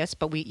obvious,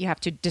 but you have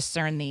to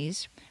discern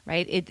these,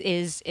 right? It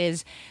is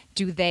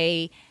do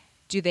they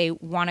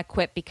want to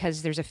quit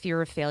because there's a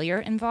fear of failure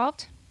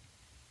involved?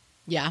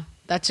 Yeah,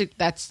 that's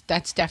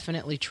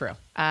definitely true.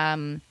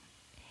 Do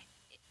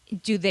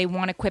they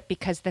want to quit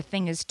because the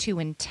thing is too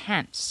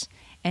intense?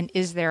 And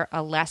is there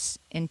a less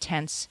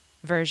intense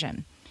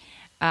version?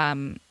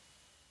 And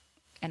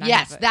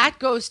yes, that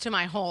goes to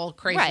my whole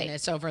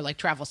craziness over like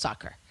travel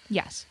soccer.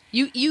 Yes.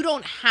 You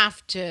don't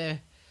have to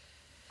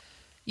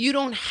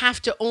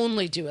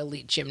only do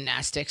elite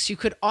gymnastics. You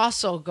could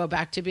also go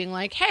back to being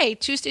like, hey,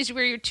 Tuesdays you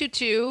wear your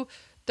tutu,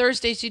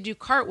 Thursdays you do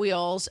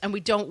cartwheels, and we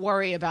don't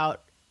worry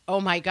about,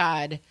 oh my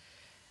God,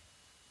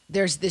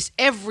 there's this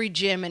every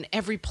gym and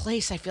every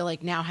place I feel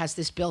like now has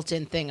this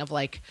built-in thing of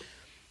like,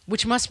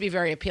 which must be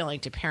very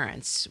appealing to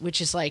parents, which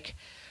is like,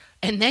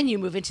 and then you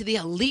move into the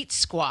elite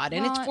squad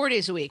and it's 4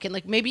 days a week. And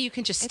like, maybe you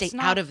can just stay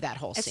out of that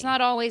whole scene. It's not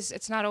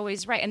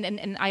always right.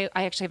 And I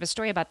actually have a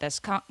story about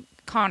this.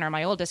 Connor,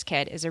 my oldest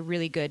kid, is a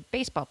really good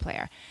baseball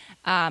player.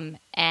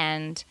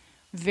 And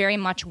very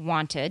much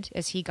wanted,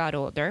 as he got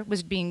older,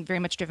 was being very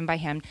much driven by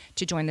him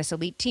to join this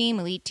elite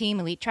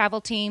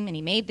travel team. And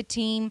he made the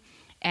team.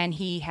 And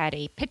he had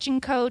a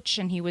pitching coach,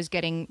 and he was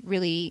getting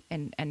really,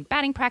 and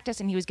batting practice,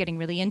 and he was getting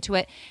really into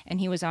it. And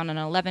he was on an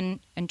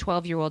 11 and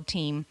 12-year-old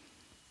team.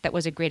 That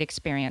was a great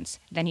experience.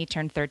 Then he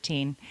turned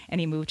 13,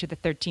 and he moved to the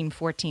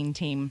 13-14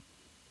 team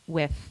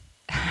with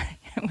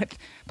with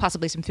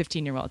possibly some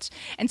 15-year-olds.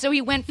 And so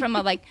he went from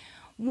a like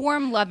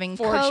warm, loving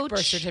coach,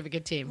 birth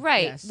certificate team,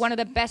 right? Yes. One of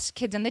the best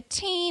kids in the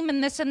team,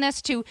 and this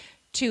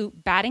to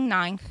batting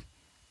ninth,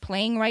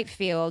 playing right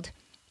field.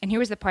 And here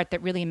was the part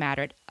that really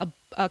mattered: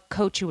 a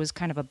coach who was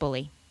kind of a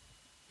bully,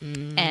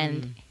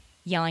 and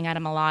yelling at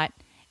him a lot.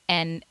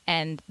 And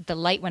the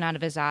light went out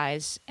of his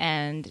eyes,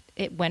 and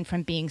it went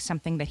from being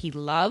something that he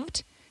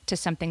loved to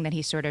something that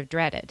he sort of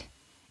dreaded.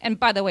 And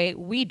by the way,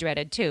 we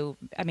dreaded too.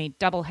 I mean,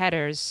 double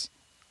headers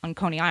on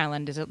Coney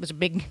Island was a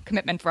big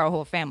commitment for our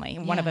whole family.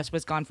 And one of us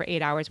was gone for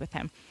 8 hours with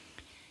him.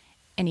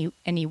 And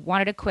he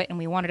wanted to quit, and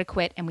we wanted to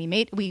quit, and we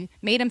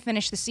made him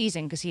finish the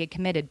season because he had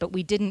committed, but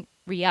we didn't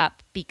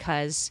re-up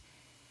because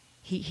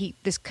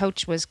this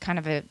coach was kind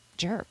of a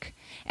jerk.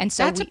 And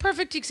so that's a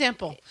perfect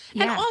example.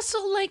 Yeah. And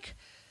also like,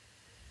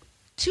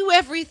 to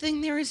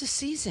everything there is a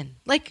season.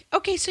 Like,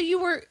 okay, so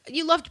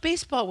you loved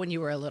baseball when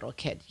you were a little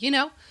kid, you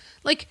know?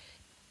 Like,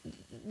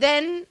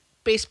 then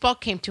baseball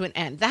came to an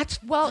end. That's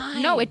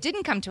fine. No, it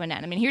didn't come to an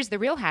end. I mean, here's the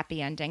real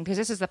happy ending, because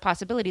this is the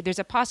possibility. There's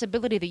a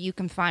possibility that you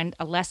can find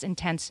a less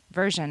intense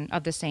version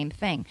of the same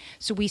thing.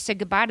 So we said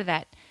goodbye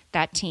to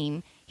that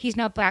team. He's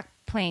now back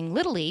playing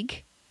Little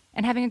League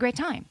and having a great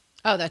time.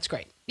 Oh, that's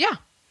great. Yeah.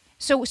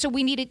 So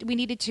we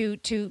needed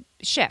to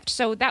shift.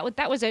 So that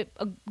was a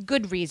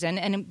good reason,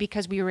 and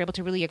because we were able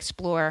to really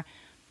explore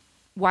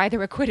why they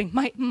were quitting.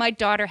 My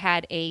daughter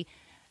had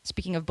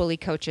speaking of bully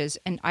coaches,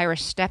 an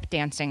Irish step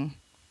dancing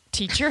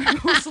teacher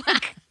who was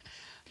like,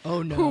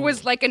 oh no, who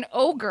was like an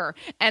ogre,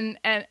 and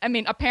I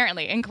mean,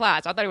 apparently in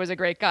class, I thought he was a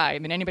great guy. I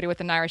mean, anybody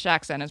with an Irish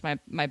accent is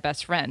my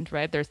best friend,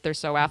 right? They're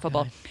so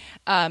affable.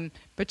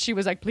 But she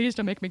was like, please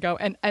don't make me go.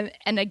 And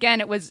again,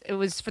 it was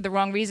for the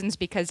wrong reasons,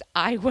 because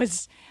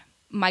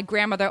my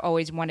grandmother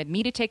always wanted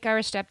me to take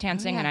Irish step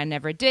dancing, and I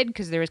never did,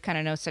 because there was kind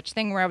of no such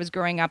thing where I was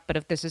growing up. But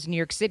if this is New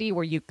York City,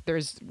 where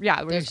there's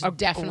a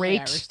definitely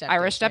great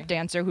Irish step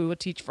dancer who will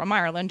teach from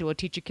Ireland, who will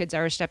teach your kids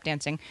Irish step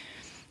dancing.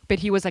 But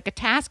he was like a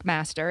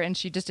taskmaster, and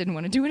she just didn't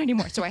want to do it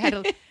anymore. So I had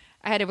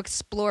to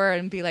explore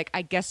and be like,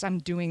 I guess I'm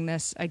doing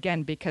this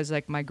again because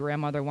like my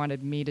grandmother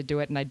wanted me to do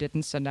it and I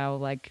didn't. So now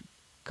like,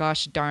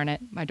 gosh darn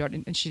it, my daughter,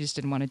 and she just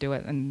didn't want to do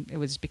it. And it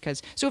was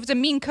because, so if it's a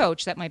mean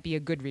coach, that might be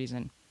a good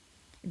reason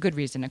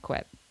to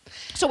quit.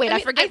 So wait, I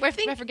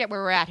forget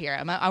where we're at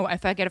here. I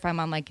forget if I'm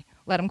on like,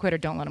 let him quit or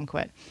don't let him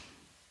quit.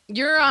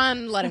 You're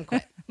on let him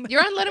quit.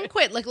 You're on let him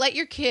quit. Like, let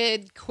your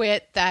kid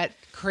quit that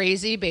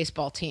crazy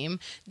baseball team.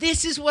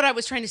 This is what I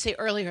was trying to say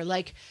earlier.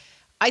 Like,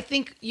 I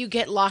think you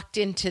get locked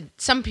into,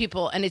 some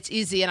people, and it's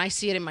easy, and I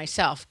see it in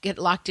myself, get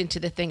locked into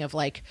the thing of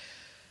like,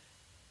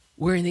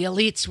 we're in the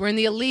elites, we're on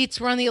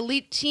the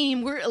elite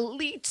team, we're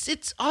elites,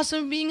 it's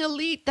awesome being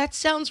elite, that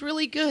sounds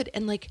really good.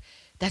 And like,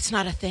 that's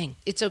not a thing.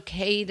 It's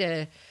okay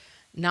to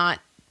not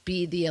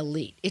be the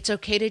elite. It's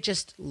okay to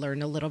just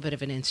learn a little bit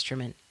of an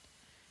instrument.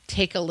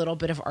 Take a little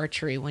bit of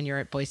archery when you're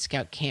at Boy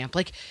Scout camp.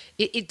 Like,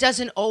 it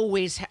doesn't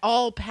always,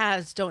 all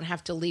paths don't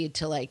have to lead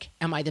to like,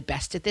 am I the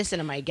best at this? And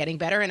am I getting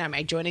better? And am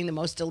I joining the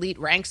most elite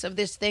ranks of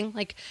this thing?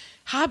 Like,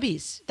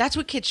 hobbies, that's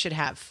what kids should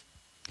have.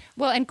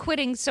 Well, and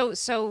quitting, so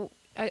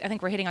I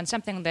think we're hitting on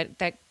something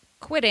that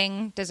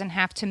quitting doesn't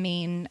have to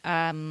mean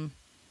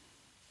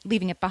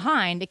leaving it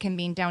behind. It can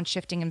mean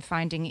downshifting and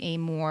finding a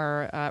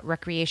more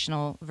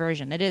recreational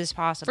version. It is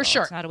possible. For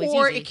sure. It's not always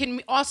or easy. it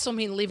can also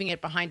mean leaving it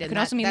behind. It can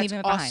also mean leaving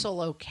it behind. That's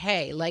also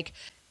okay. Like,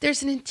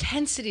 there's an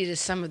intensity to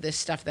some of this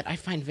stuff that I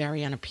find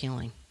very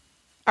unappealing.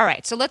 All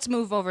right, so let's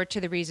move over to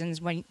the reasons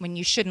when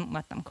you shouldn't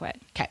let them quit.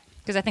 Okay.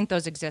 Because I think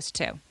those exist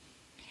too.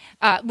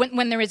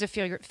 When there is a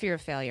fear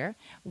of failure,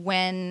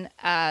 when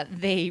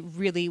they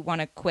really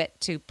want to quit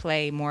to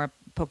play more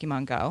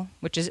Pokemon Go,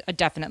 which is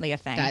definitely a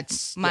thing.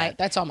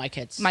 That's all my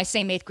kids. My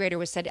same 8th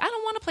grader said, I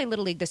don't want to play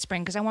Little League this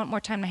spring because I want more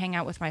time to hang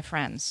out with my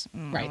friends.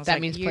 Right.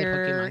 That means play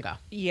Pokemon Go.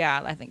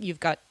 Yeah, I think you've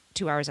got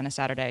 2 hours on a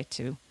Saturday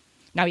to.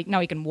 Now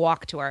we can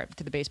walk to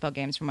the baseball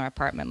games from our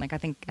apartment. Like I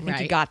think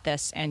you got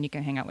this, and you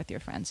can hang out with your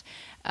friends.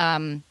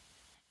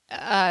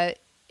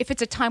 If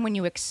it's a time when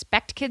you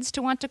expect kids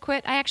to want to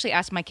quit, I actually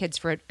asked my kids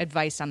for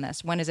advice on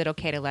this. When is it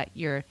okay to let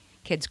your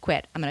kids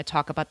quit? I'm going to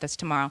talk about this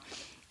tomorrow.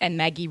 And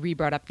Maggie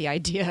re-brought up the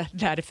idea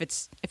that if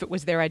it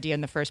was their idea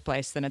in the first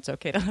place, then it's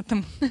okay to let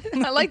them.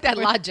 I like that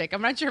logic.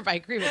 I'm not sure if I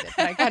agree with it,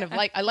 but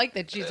I like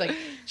that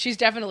she's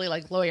definitely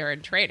like lawyer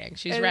in training.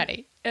 She's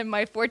ready. And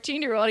my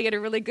 14-year-old, he had a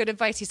really good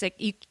advice. He's like,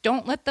 you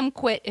don't let them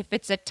quit if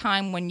it's a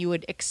time when you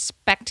would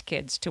expect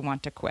kids to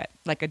want to quit,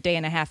 like a day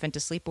and a half into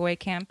sleepaway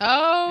camp.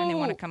 Oh, and they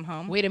want to come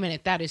home. Wait a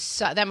minute,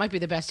 that might be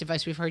the best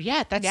advice we've heard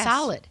yet. That's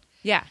solid.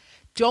 Yeah,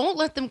 don't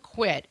let them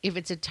quit if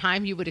it's a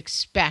time you would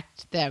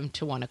expect them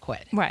to want to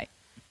quit. Right.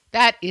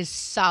 That is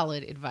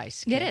solid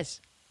advice. Kid. It is.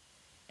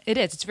 It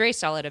is. It's very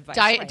solid advice.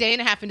 Day and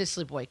a half into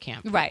sleepaway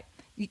camp. Right.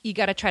 You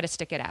got to try to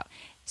stick it out.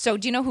 So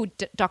do you know who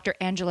Dr.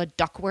 Angela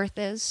Duckworth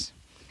is?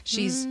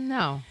 She's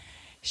no.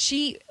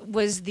 She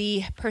was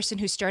the person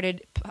who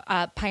started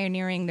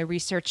pioneering the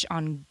research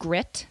on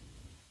grit.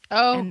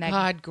 Oh, and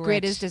God,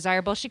 grit is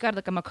desirable. She got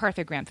like a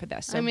MacArthur grant for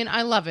this. So. I mean,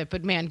 I love it,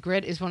 but man,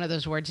 grit is one of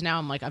those words now.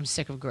 I'm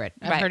sick of grit.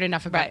 I've heard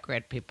enough about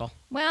grit, people.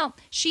 Well,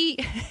 she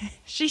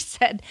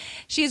said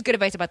she has good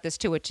advice about this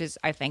too, which is,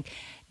 I think,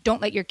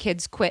 don't let your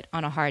kids quit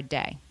on a hard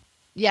day.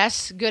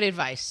 Yes, good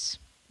advice.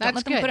 That's don't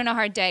let them quit on a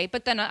hard day.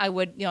 But then I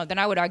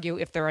would argue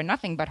if there are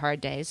nothing but hard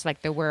days,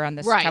 like there were on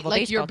this travel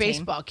like baseball your team.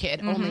 baseball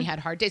kid only had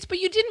hard days, but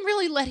you didn't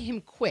really let him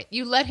quit.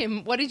 You let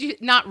him. What did you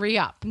not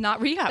re-up?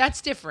 Not re-up.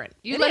 That's different.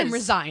 You let him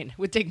resign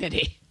with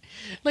dignity.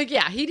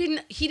 He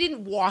didn't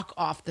walk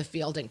off the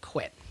field and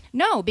quit.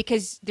 No,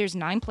 because there's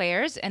 9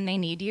 players and they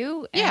need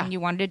you, and you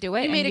wanted to do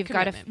it, and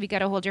you've got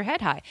to hold your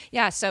head high.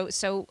 Yeah,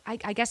 so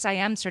I guess I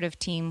am sort of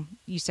team.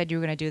 You said you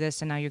were going to do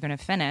this, and now you're going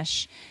to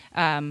finish.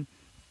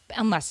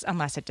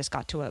 Unless it just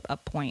got to a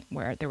point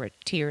where there were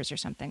tears or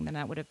something, then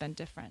that would have been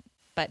different.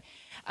 But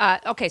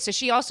okay, so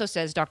she also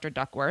says, Dr.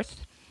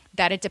 Duckworth,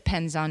 that it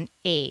depends on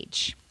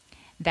age.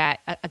 That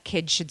a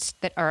kid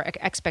that our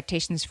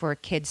expectations for a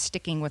kid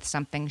sticking with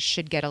something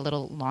should get a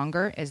little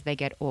longer as they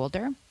get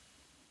older.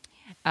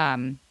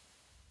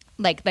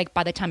 Like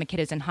by the time a kid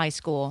is in high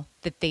school,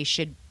 that they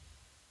should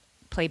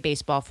play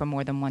baseball for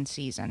more than one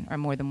season or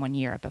more than 1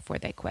 year before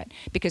they quit.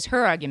 Because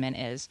her argument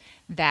is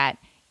that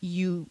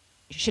you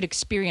should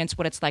experience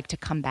what it's like to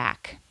come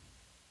back.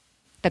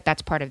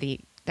 That's part of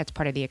the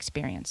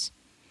experience.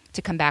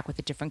 To come back with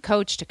a different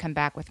coach, to come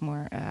back with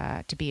more,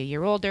 to be a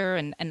year older,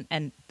 and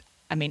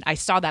I mean, I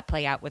saw that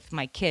play out with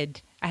my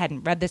kid. I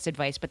hadn't read this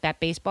advice, but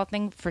that baseball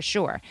thing, for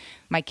sure.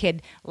 My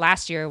kid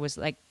last year was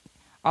like,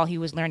 all he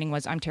was learning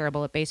was, I'm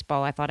terrible at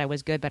baseball. I thought I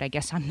was good, but I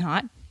guess I'm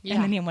not. Yeah.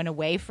 And then he went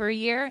away for a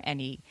year, and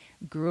he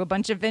grew a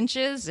bunch of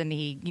inches, and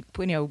he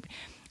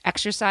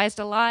exercised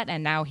a lot,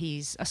 and now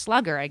he's a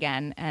slugger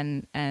again.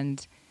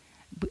 And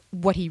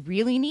what he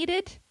really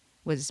needed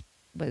was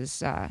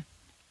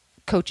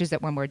coaches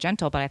that were more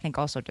gentle, but I think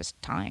also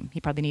just time. He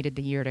probably needed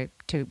the year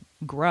to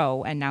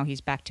grow, and now he's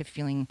back to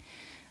feeling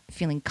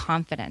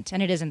confident.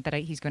 And it isn't that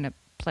he's going to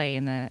play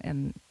in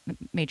the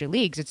major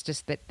leagues. It's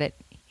just that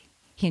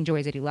he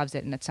enjoys it, he loves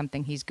it, and it's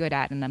something he's good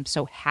at. And I'm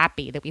so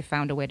happy that we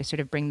found a way to sort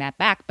of bring that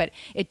back. But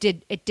it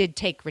did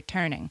take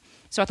returning.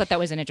 So I thought that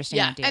was an interesting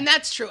idea. And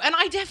that's true. And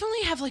I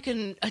definitely have like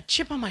a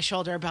chip on my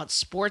shoulder about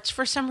sports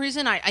for some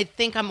reason. I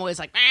think I'm always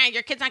like,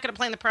 your kid's not going to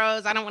play in the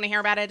pros. I don't want to hear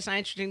about it. It's not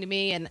interesting to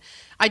me. And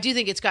I do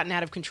think it's gotten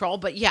out of control.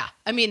 But yeah,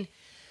 I mean,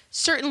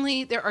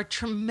 certainly there are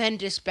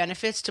tremendous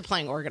benefits to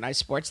playing organized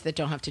sports that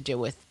don't have to do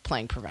with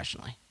playing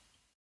professionally.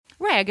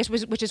 Right. I guess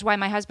which is why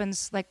my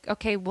husband's like,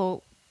 okay,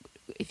 well,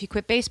 if you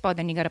quit baseball,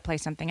 then you got to play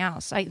something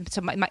else.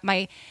 So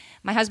my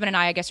husband and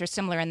I guess, are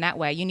similar in that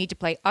way. You need to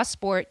play a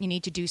sport. You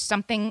need to do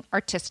something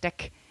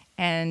artistic.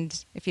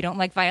 And if you don't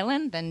like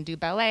violin, then do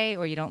ballet.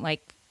 Or you don't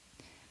like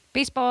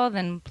baseball,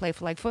 then play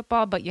flag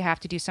football. But you have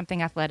to do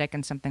something athletic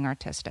and something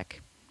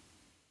artistic.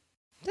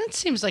 That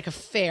seems like a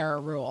fair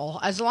rule,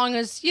 as long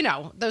as,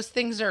 those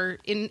things are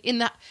in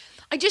the...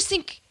 I just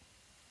think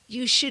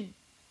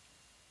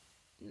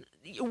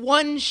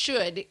one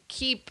should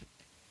keep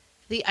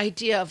the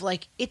idea of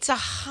like, it's a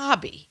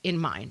hobby in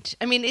mind.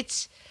 I mean,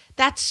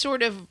 that's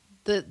sort of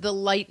the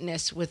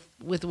lightness with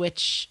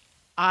which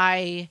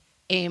I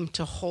aim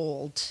to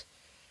hold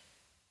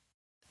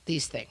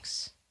these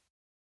things.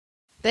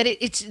 That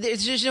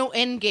there's no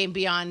end game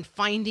beyond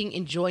finding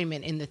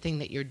enjoyment in the thing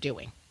that you're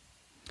doing.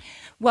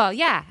 Well,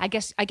 yeah, I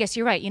guess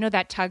you're right. You know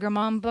that Tiger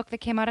Mom book that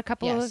came out a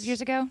couple of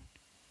years ago?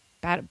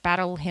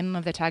 Battle Hymn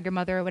of the Tiger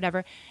Mother or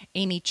whatever.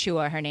 Amy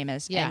Chua, her name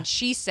is. Yeah. And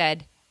she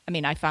said, I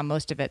mean, I found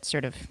most of it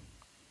sort of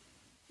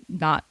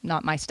not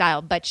my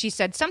style, but she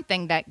said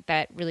something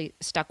that really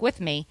stuck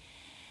with me.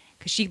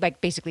 because she like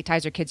basically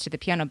ties her kids to the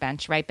piano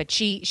bench, right? But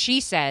she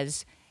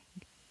says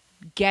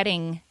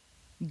getting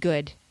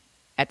good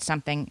at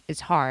something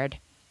is hard.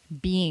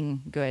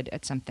 Being good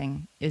at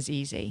something is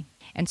easy.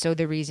 And so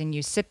the reason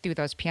you sit through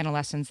those piano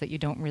lessons that you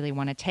don't really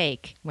want to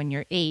take when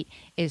you're 8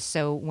 is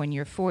so when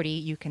you're 40,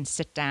 you can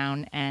sit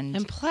down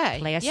and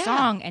play a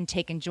song and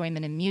take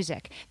enjoyment in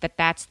music.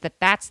 That's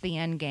the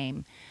end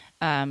game.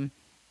 And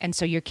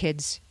so your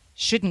kids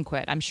shouldn't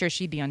quit. I'm sure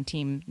she'd be on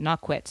team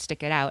not quit,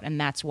 stick it out, and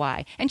that's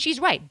why. And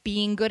she's right.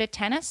 Being good at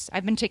tennis.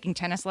 I've been taking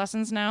tennis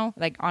lessons now,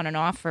 like on and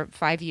off for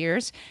 5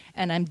 years,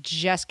 and I'm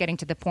just getting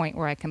to the point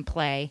where I can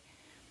play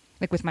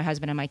like with my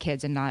husband and my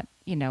kids and not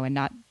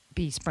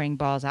be spraying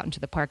balls out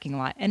into the parking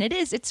lot. And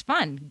it's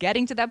fun.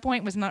 Getting to that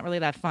point was not really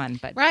that fun,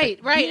 but right.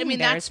 I mean,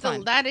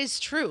 fun. That is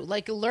true.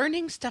 Like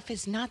learning stuff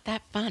is not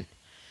that fun.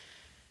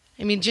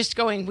 I mean,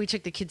 we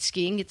took the kids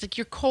skiing. It's like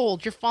you're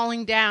cold, you're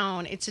falling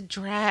down. It's a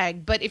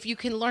drag. But if you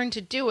can learn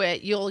to do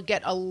it, you'll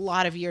get a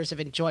lot of years of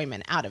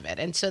enjoyment out of it.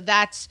 And so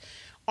that's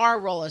our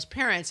role as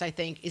parents, I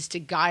think, is to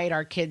guide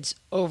our kids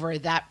over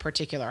that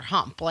particular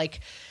hump.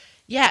 Like,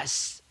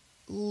 yes,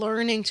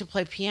 learning to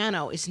play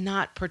piano is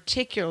not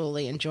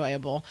particularly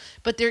enjoyable,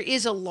 but there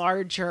is a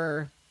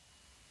larger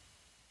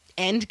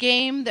end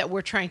game that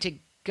we're trying to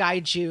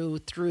guide you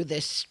through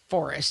this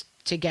forest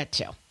to get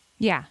to.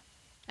 Yeah.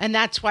 And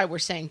that's why we're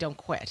saying don't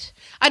quit.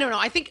 I don't know.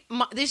 I think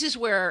this is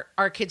where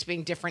our kids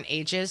being different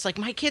ages, like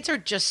my kids are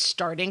just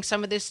starting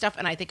some of this stuff.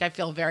 And I think I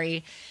feel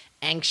very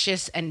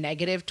anxious and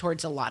negative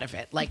towards a lot of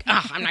it. Like,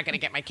 I'm not going to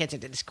get my kids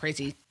into this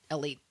crazy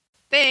elite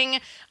thing.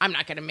 I'm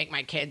not going to make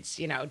my kids,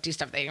 do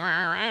stuff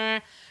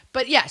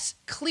but yes,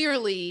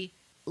 clearly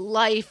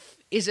life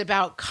is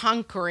about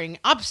conquering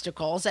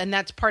obstacles. And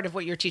that's part of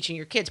what you're teaching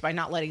your kids by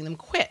not letting them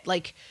quit.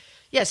 Like,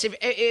 yes,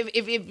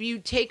 if you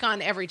take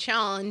on every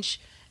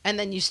challenge and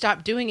then you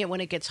stop doing it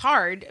when it gets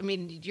hard, I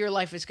mean, your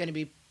life is going to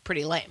be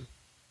pretty lame.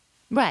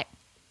 Right.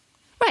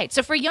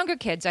 So for younger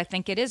kids, I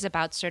think it is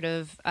about sort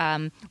of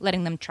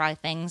letting them try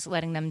things,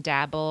 letting them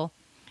dabble,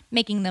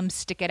 making them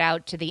stick it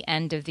out to the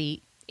end of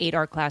the 8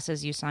 art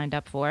classes you signed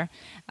up for.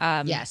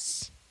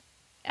 Yes.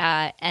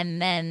 And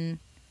then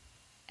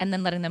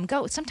letting them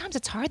go. Sometimes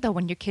it's hard, though,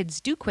 when your kids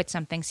do quit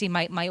something. See,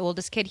 my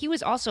oldest kid, he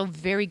was also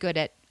very good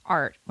at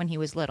art when he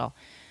was little.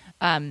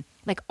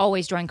 Like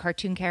always drawing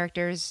cartoon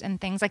characters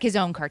and things, like his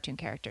own cartoon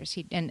characters.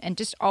 And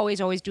just always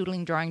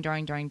doodling, drawing.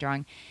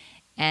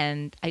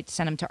 And I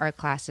sent him to art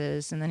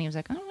classes, and then he was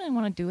like, I don't really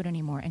want to do it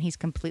anymore. And he's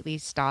completely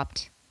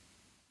stopped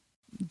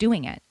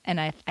doing it.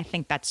 And I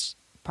think that's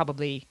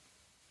probably...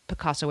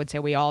 Picasso would say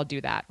we all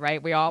do that,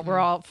 right? We're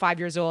all 5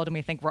 years old and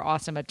we think we're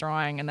awesome at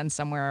drawing, and then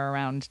somewhere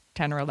around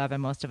 10 or 11,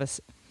 most of us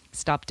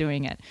stop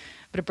doing it.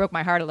 But it broke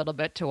my heart a little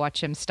bit to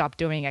watch him stop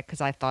doing it because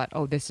I thought,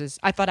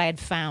 I thought I had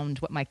found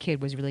what my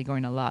kid was really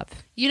going to love.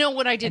 You know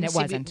what I didn't see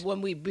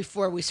wasn't.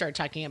 Before we started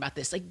talking about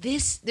this, like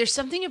this, there's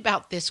something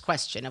about this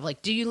question of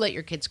like, do you let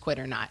your kids quit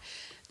or not?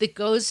 That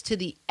goes to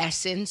the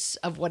essence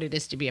of what it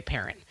is to be a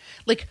parent.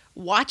 Like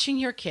watching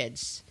your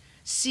kids,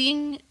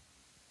 seeing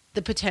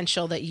the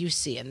potential that you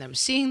see in them,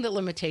 seeing the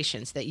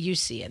limitations that you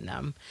see in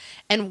them,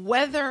 and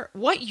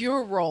what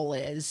your role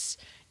is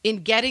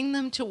in getting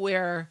them to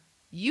where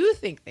you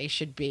think they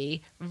should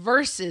be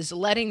versus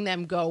letting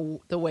them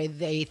go the way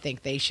they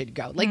think they should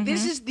go. Like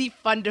this is the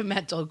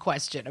fundamental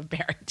question of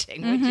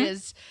parenting, which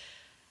is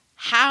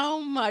how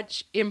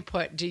much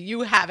input do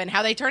you have and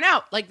how they turn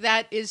out? Like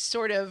that is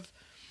sort of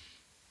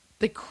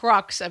the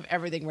crux of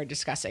everything we're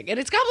discussing. And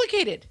it's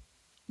complicated.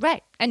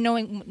 Right. And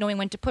knowing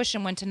when to push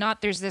and when to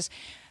not. There's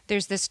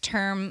this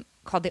term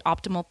called the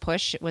optimal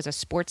push. It was a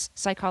sports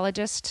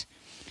psychologist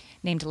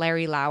named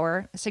Larry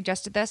Lauer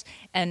suggested this,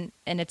 and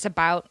it's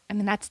about. I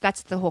mean,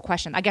 that's the whole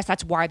question. I guess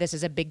that's why this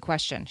is a big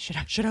question.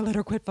 Should I let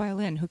her quit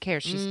violin? Who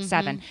cares? She's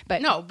 7.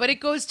 But no, but it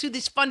goes to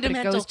this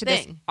fundamental thing.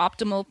 This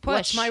optimal push.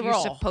 What's my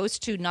role? You're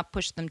supposed to not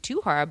push them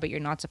too hard, but you're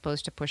not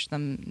supposed to push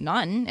them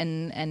none.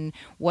 And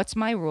what's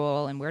my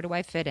role? And where do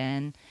I fit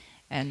in?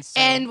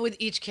 And with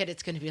each kid,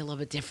 it's going to be a little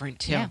bit different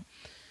too. Yeah.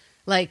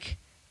 Like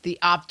the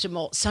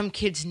optimal. Some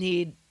kids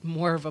need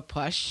more of a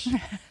push.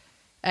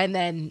 And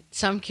then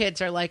some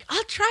kids are like,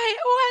 I'll try it.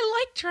 Oh, I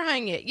like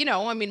trying it. You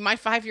know, I mean, my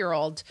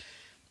 5-year-old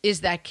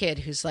is that kid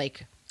who's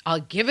like, I'll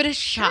give it a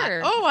shot.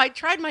 Sure. Oh, I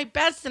tried my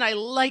best and I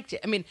liked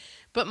it. I mean,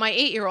 but my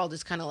 8-year-old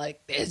is kind of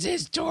like, this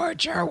is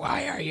torture.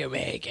 Why are you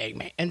making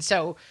me? And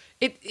so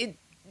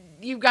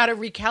you've got to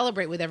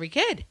recalibrate with every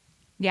kid.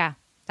 Yeah.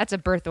 That's a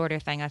birth order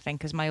thing, I think,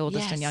 because my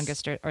oldest and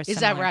youngest are similar. Is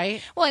that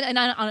right? Well, and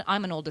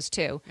I'm an oldest,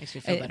 too. Makes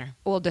me feel better.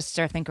 Oldest,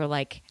 I think, are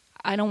like,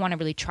 I don't want to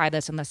really try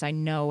this unless I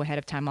know ahead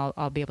of time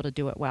I'll be able to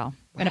do it well.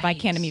 Right. And if I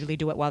can't immediately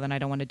do it well, then I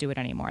don't want to do it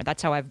anymore.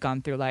 That's how I've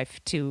gone through life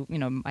to,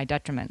 my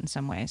detriment in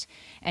some ways.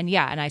 And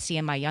yeah, and I see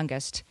in my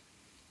youngest,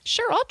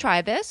 sure, I'll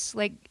try this.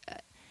 Like,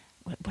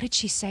 what did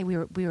she say? We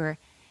were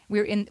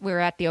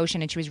at the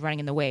ocean and she was running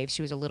in the waves.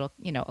 She was a little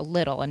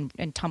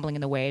and tumbling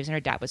in the waves, and her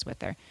dad was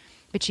with her.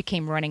 But she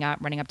came running up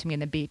to me on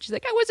the beach. She's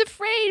like, I was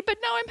afraid, but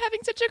now I'm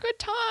having such a good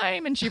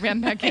time. And she ran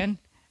back in.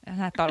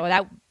 And I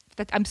thought,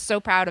 I'm so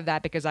proud of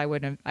that, because I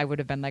would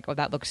have been like, oh,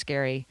 that looks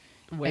scary.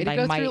 Way and to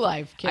go through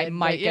life, kid. I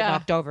might but get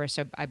knocked over,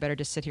 so I better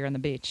just sit here on the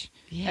beach.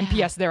 Yeah. And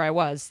P.S. There I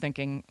was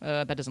thinking,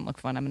 that doesn't look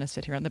fun. I'm going to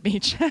sit here on the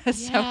beach.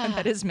 So Yeah.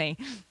 that is me.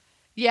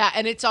 Yeah,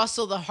 and it's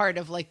also the heart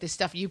of like the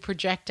stuff you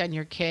project on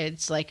your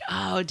kids. Like,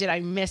 oh, did I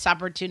miss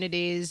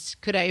opportunities?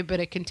 Could I have been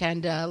a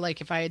contender? Like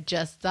if I had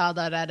just da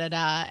da da da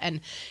da.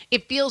 And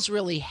it feels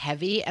really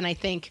heavy. And I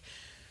think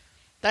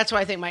that's why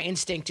I think my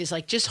instinct is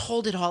like just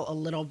hold it all a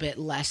little bit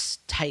less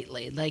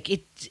tightly. Like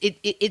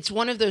it's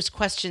one of those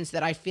questions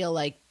that I feel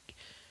like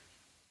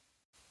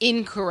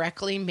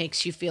incorrectly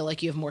makes you feel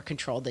like you have more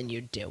control than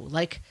you do.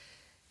 Like,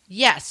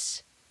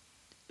 yes,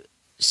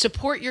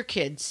 support your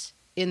kids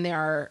in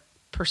their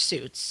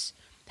pursuits,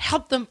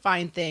 help them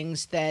find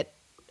things that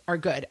are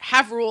good,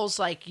 have rules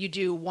like you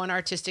do one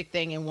artistic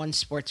thing and one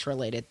sports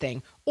related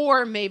thing,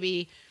 or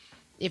maybe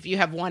if you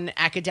have one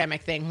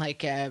academic thing,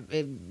 like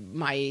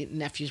my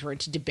nephews were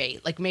into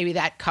debate, like maybe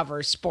that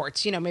covers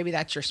sports, maybe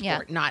that's your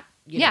sport, not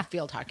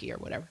field hockey or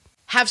whatever.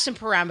 Have some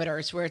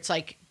parameters where it's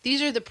like,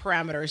 these are the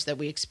parameters that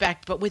we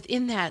expect, but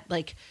within that,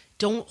 like,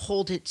 don't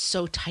hold it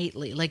so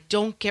tightly. Like,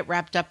 don't get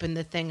wrapped up in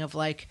the thing of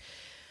like,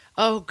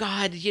 oh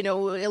God,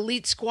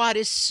 elite squad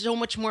is so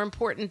much more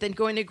important than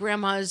going to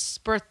grandma's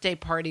birthday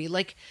party.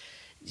 Like,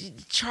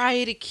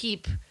 try to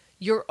keep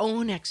your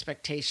own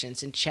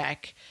expectations in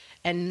check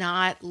and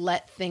not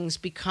let things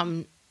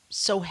become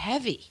so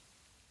heavy.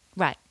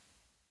 Right.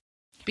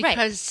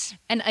 Because,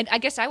 and I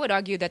guess I would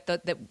argue that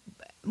that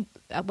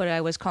what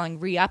I was calling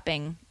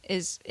re-upping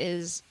is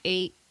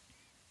a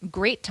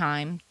great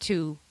time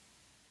to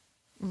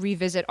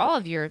revisit all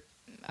of your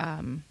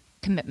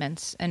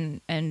commitments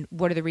and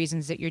what are the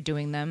reasons that you're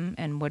doing them,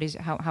 and what is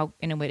how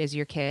Inuit is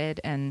your kid,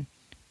 and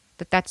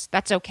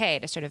that's okay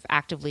to sort of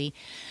actively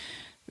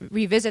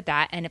revisit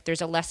that. And if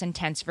there's a less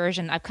intense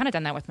version, I've kind of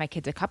done that with my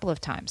kids a couple of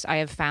times. I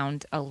have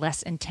found a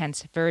less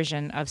intense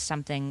version of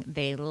something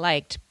they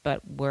liked,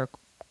 but were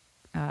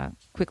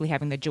quickly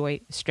having the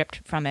joy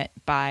stripped from it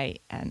by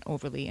an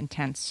overly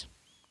intense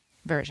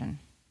version.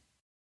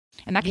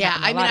 And that can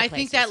happen in a lot of I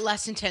think places. that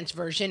less intense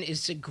version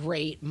is a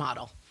great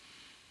model.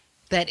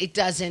 That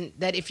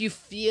if you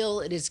feel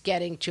it is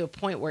getting to a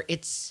point where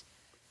it's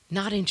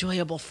not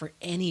enjoyable for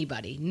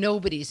anybody,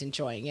 nobody's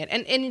enjoying it.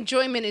 And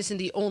enjoyment isn't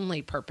the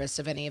only purpose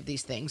of any of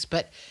these things,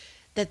 but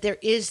that there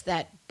is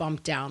that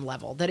bump down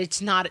level, that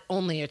it's not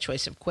only a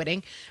choice of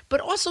quitting,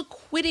 but also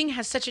quitting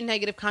has such a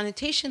negative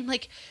connotation.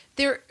 Like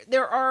there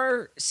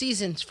are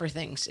seasons for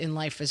things in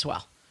life as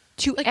well.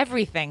 To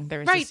everything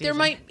there's a Right.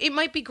 season. It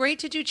might be great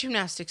to do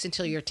gymnastics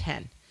until you're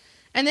 10.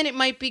 And then it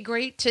might be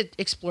great to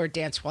explore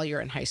dance while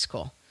you're in high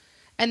school.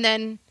 And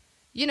then,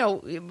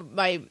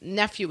 my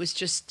nephew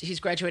he's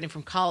graduating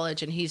from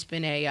college, and he's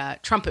been a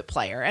trumpet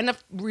player and a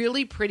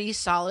really pretty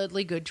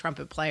solidly good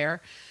trumpet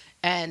player.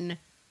 And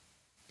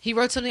he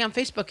wrote something on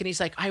Facebook and he's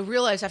like, I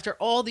realized after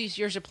all these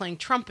years of playing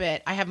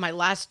trumpet, I have my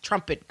last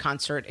trumpet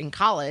concert in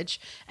college.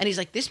 And he's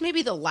like, this may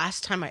be the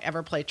last time I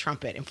ever play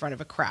trumpet in front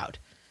of a crowd.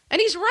 And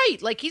he's right.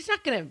 Like, he's now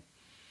going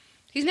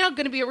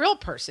to be a real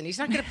person. He's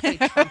not going to play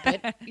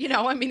trumpet.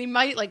 He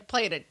might like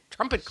play at a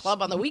trumpet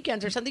club on the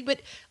weekends or something,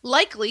 but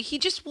likely he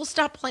just will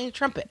stop playing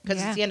trumpet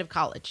because it's the end of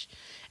college.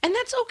 And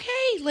that's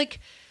okay. Like,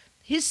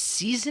 his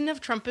season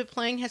of trumpet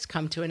playing has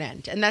come to an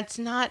end. And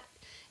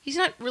he's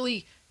not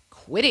really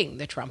quitting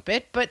the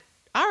trumpet, but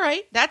all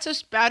right, that's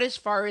about as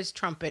far as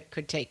trumpet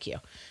could take you.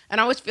 And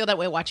I always feel that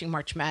way watching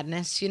March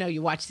Madness.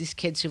 You watch these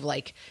kids who've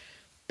like,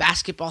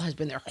 basketball has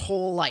been their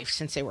whole life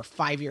since they were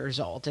 5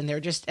 years old. And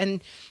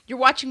and you're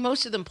watching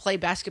most of them play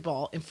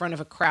basketball in front of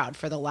a crowd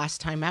for the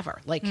last time ever.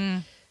 Like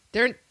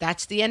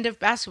that's the end of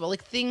basketball.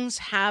 Like, things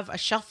have a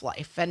shelf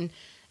life, and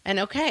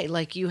okay,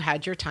 like, you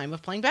had your time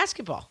of playing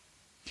basketball.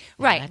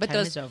 Right, but time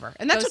is over,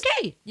 and that's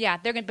okay. Yeah,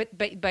 they're going.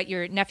 But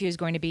your nephew is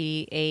going to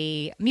be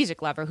a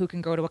music lover who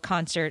can go to a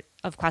concert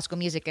of classical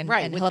music and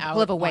he'll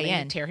have a way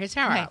in. To tear his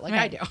hair out like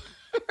right. I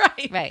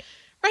do. Right.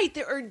 Right.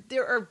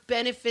 There are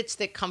benefits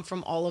that come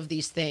from all of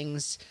these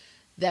things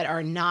that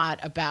are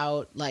not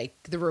about like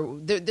the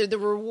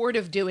reward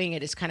of doing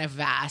it is kind of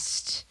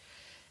vast,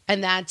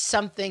 and that's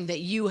something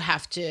that you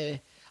have to.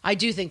 I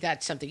do think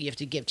that's something you have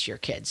to give to your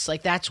kids.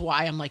 Like, that's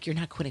why I'm like, you're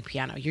not quitting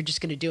piano. You're just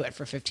going to do it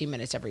for 15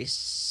 minutes every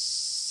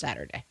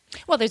Saturday.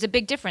 Well, there's a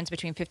big difference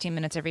between 15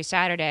 minutes every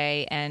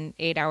Saturday and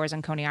 8 hours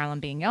on Coney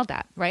Island being yelled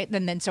at, right?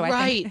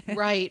 I think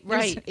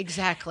right,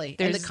 exactly.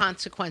 And the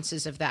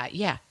consequences of that,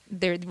 yeah.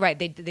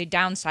 The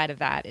downside of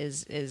that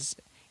is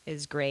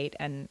great,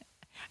 and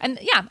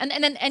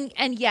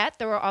yet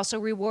there are also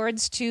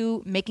rewards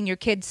to making your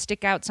kids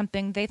stick out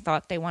something they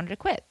thought they wanted to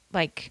quit,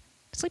 like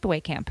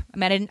sleepaway camp. I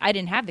mean, I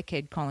didn't have the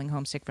kid calling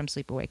homesick from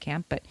sleepaway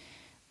camp, but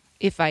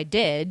if I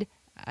did,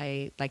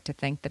 I like to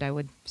think that I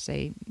would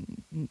say,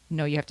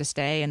 no, you have to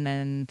stay, and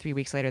then 3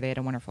 weeks later they had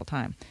a wonderful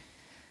time.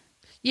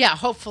 Yeah,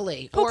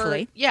 hopefully.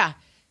 Hopefully. Yeah.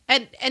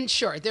 And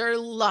sure, there are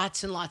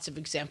lots and lots of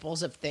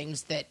examples of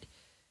things that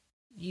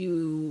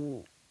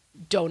you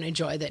don't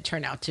enjoy that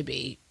turn out to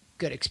be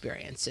good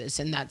experiences,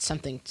 and that's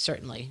something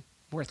certainly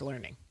worth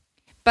learning.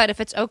 But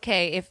if it's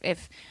okay,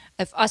 if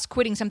if us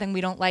quitting something we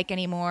don't like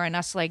anymore and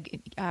us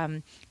like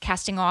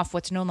casting off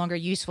what's no longer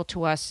useful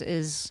to us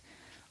is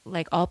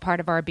like all part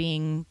of our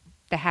being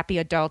the happy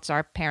adults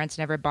our parents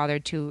never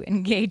bothered to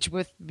engage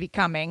with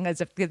becoming,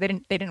 as if they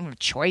didn't have a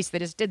choice, they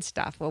just did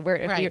stuff. Well,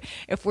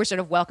 if we're sort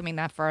of welcoming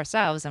that for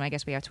ourselves, then I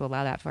guess we have to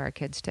allow that for our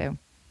kids too.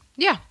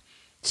 Yeah.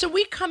 So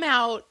we come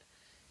out,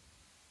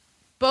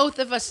 both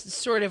of us,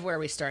 sort of where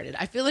we started.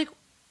 I feel like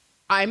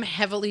I'm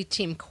heavily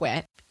team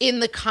quit in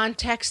the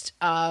context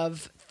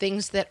of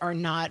things that are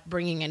not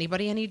bringing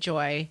anybody any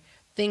joy,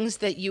 things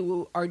that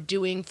you are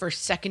doing for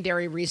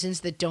secondary reasons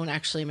that don't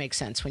actually make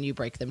sense when you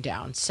break them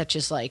down, such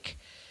as like,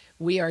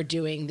 we are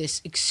doing this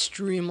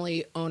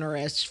extremely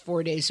onerous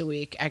 4 days a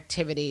week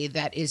activity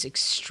that is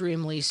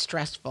extremely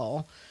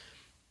stressful.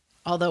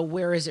 Although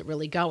where is it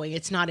really going?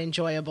 It's not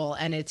enjoyable,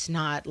 and it's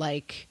not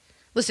like,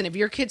 listen, if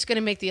your kid's going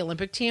to make the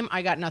Olympic team,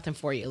 I got nothing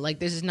for you. Like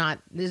this is not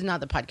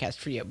the podcast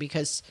for you,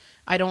 because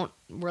I don't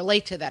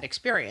relate to that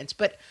experience.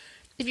 But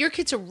if your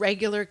kid's a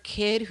regular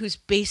kid who's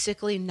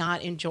basically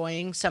not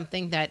enjoying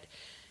something that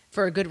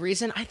for a good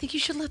reason, I think you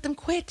should let them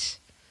quit.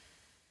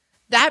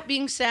 That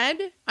being said,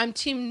 I'm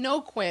team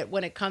no quit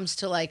when it comes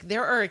to like,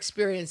 there are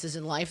experiences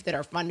in life that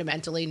are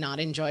fundamentally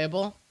not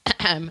enjoyable,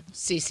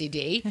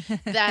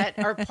 CCD, that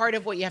are part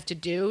of what you have to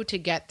do to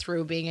get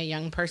through being a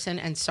young person.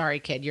 And sorry,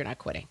 kid, you're not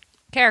quitting.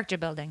 Character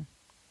building.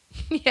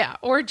 Yeah.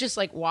 Or just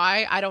like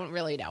why, I don't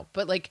really know.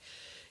 But like,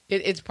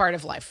 it's part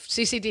of life.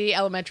 CCD,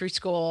 elementary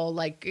school,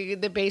 like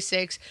the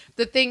basics.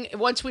 The thing,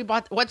 once we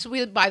buy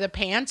the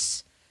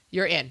pants,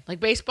 you're in. Like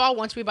baseball,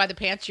 once we buy the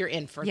pants, you're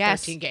in for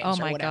 13 games oh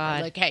or my whatever.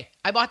 God. Like, hey,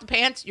 I bought the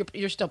pants,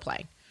 you're still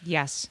playing.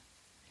 Yes.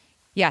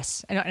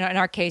 In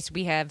our case,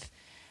 we have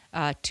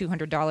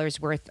 $200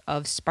 worth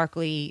of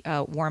sparkly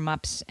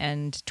warm-ups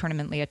and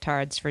tournament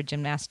leotards for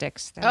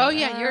gymnastics.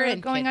 You're in.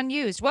 Going kid.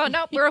 unused. Well,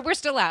 no, we're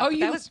still out.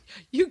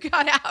 You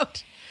got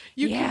out.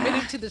 You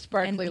committed to the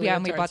sparkly leotards. Yeah,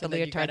 and we bought the and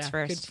then leotards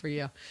first. Good for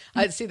you.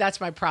 See, that's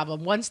my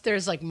problem. Once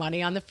there's like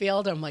money on the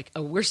field, I'm like,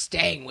 oh, we're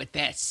staying with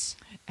this.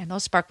 And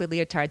those sparkly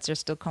leotards are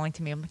still calling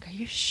to me. I'm like, are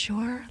you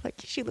sure?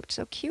 Like, she looked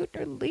so cute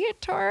in her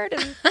leotard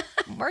and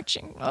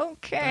marching.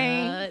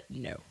 Okay.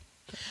 No.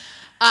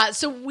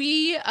 So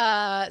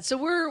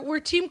we're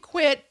team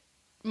quit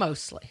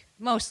mostly.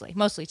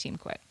 Mostly team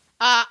quit.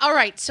 All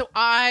right. So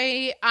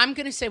I'm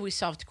going to say we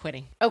solved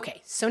quitting.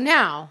 Okay. So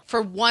now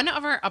for one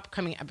of our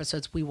upcoming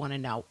episodes, we want to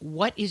know,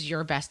 what is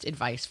your best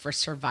advice for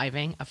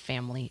surviving a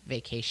family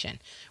vacation?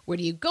 Where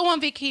do you go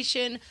on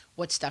vacation?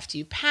 What stuff do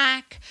you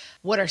pack?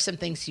 What are some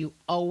things you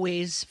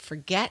always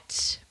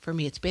forget? For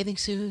me, it's bathing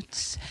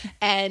suits.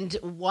 And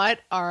what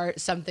are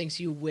some things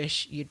you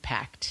wish you'd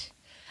packed?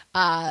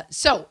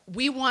 So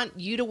we want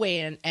you to weigh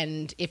in,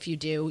 and if you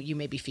do, you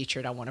may be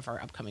featured on one of our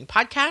upcoming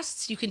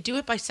podcasts. You can do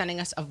it by sending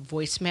us a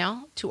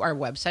voicemail to our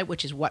website,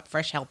 which is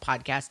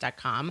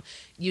whatfreshhellpodcast.com,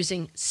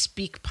 using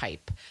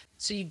SpeakPipe.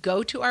 So you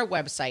go to our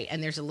website,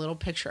 and there's a little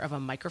picture of a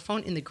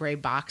microphone in the gray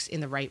box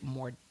in the right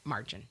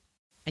margin.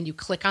 And you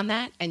click on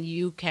that, and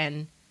you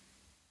can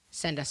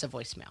send us a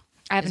voicemail.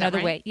 I have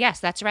another way.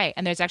 Yes, that's right.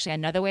 And there's actually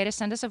another way to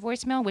send us a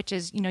voicemail, which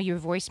is, your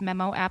voice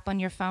memo app on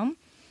your phone.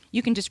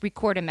 You can just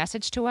record a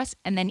message to us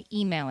and then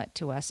email it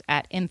to us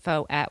at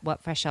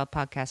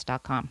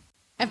info@whatfreshhellpodcast.com.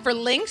 And for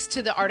links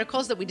to the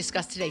articles that we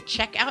discussed today,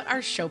 check out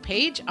our show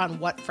page on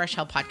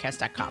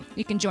whatfreshhellpodcast.com.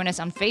 You can join us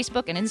on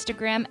Facebook and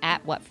Instagram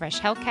at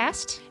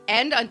whatfreshhellcast.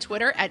 And on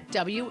Twitter at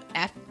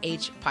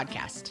WFH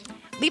Podcast.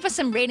 Leave us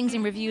some ratings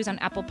and reviews on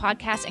Apple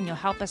Podcasts, and you'll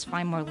help us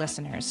find more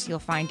listeners. You'll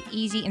find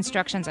easy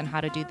instructions on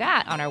how to do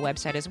that on our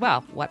website as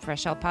well,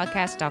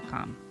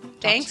 whatfreshhellpodcast.com.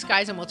 Thanks,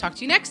 guys, and we'll talk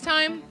to you next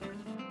time.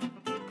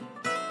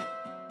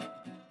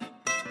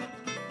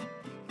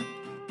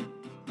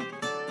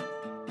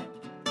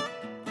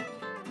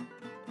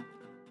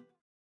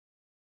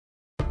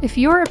 If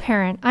you're a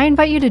parent, I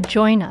invite you to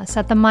join us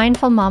at the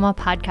Mindful Mama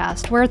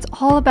podcast, where it's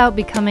all about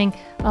becoming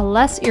a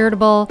less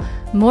irritable,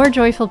 more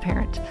joyful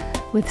parent.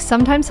 With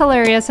sometimes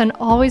hilarious and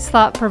always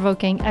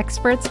thought-provoking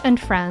experts and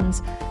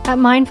friends, at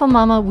Mindful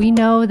Mama, we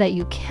know that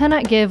you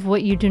cannot give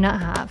what you do not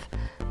have.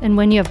 And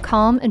when you have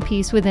calm and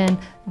peace within,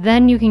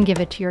 then you can give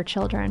it to your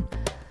children.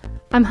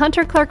 I'm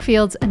Hunter Clark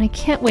Fields, and I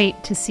can't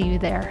wait to see you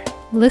there.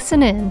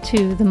 Listen in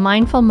to the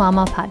Mindful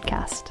Mama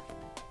podcast.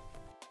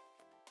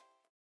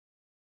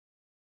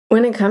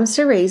 When it comes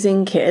to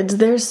raising kids,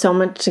 there's so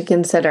much to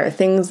consider.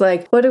 Things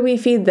like, what do we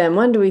feed them?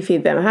 When do we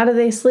feed them? How do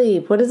they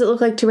sleep? What does it look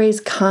like to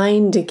raise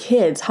kind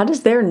kids? How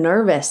does their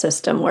nervous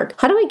system work?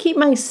 How do I keep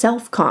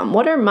myself calm?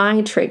 What are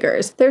my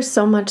triggers? There's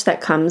so much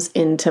that comes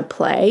into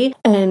play,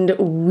 and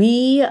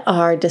we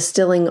are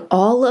distilling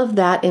all of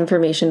that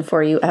information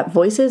for you at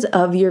Voices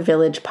of Your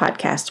Village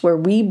podcast, where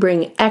we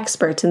bring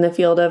experts in the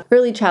field of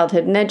early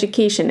childhood and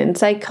education and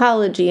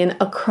psychology and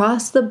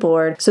across the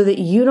board so that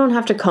you don't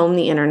have to comb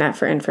the internet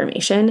for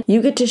information. fun.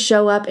 You get to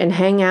show up and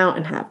hang out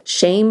and have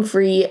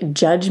shame-free,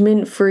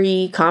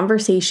 judgment-free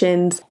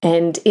conversations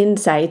and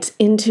insights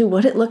into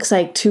what it looks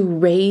like to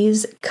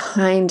raise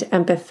kind,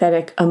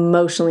 empathetic,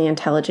 emotionally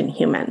intelligent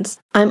humans.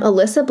 I'm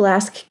Alyssa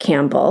Blask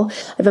Campbell.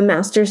 I have a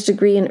master's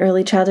degree in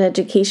early childhood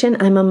education.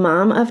 I'm a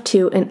mom of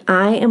 2, and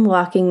I am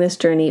walking this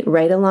journey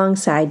right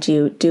alongside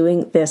you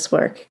doing this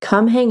work.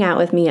 Come hang out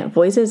with me at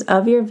Voices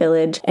of Your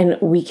Village, and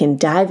we can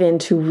dive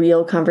into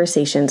real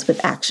conversations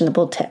with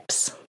actionable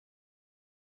tips.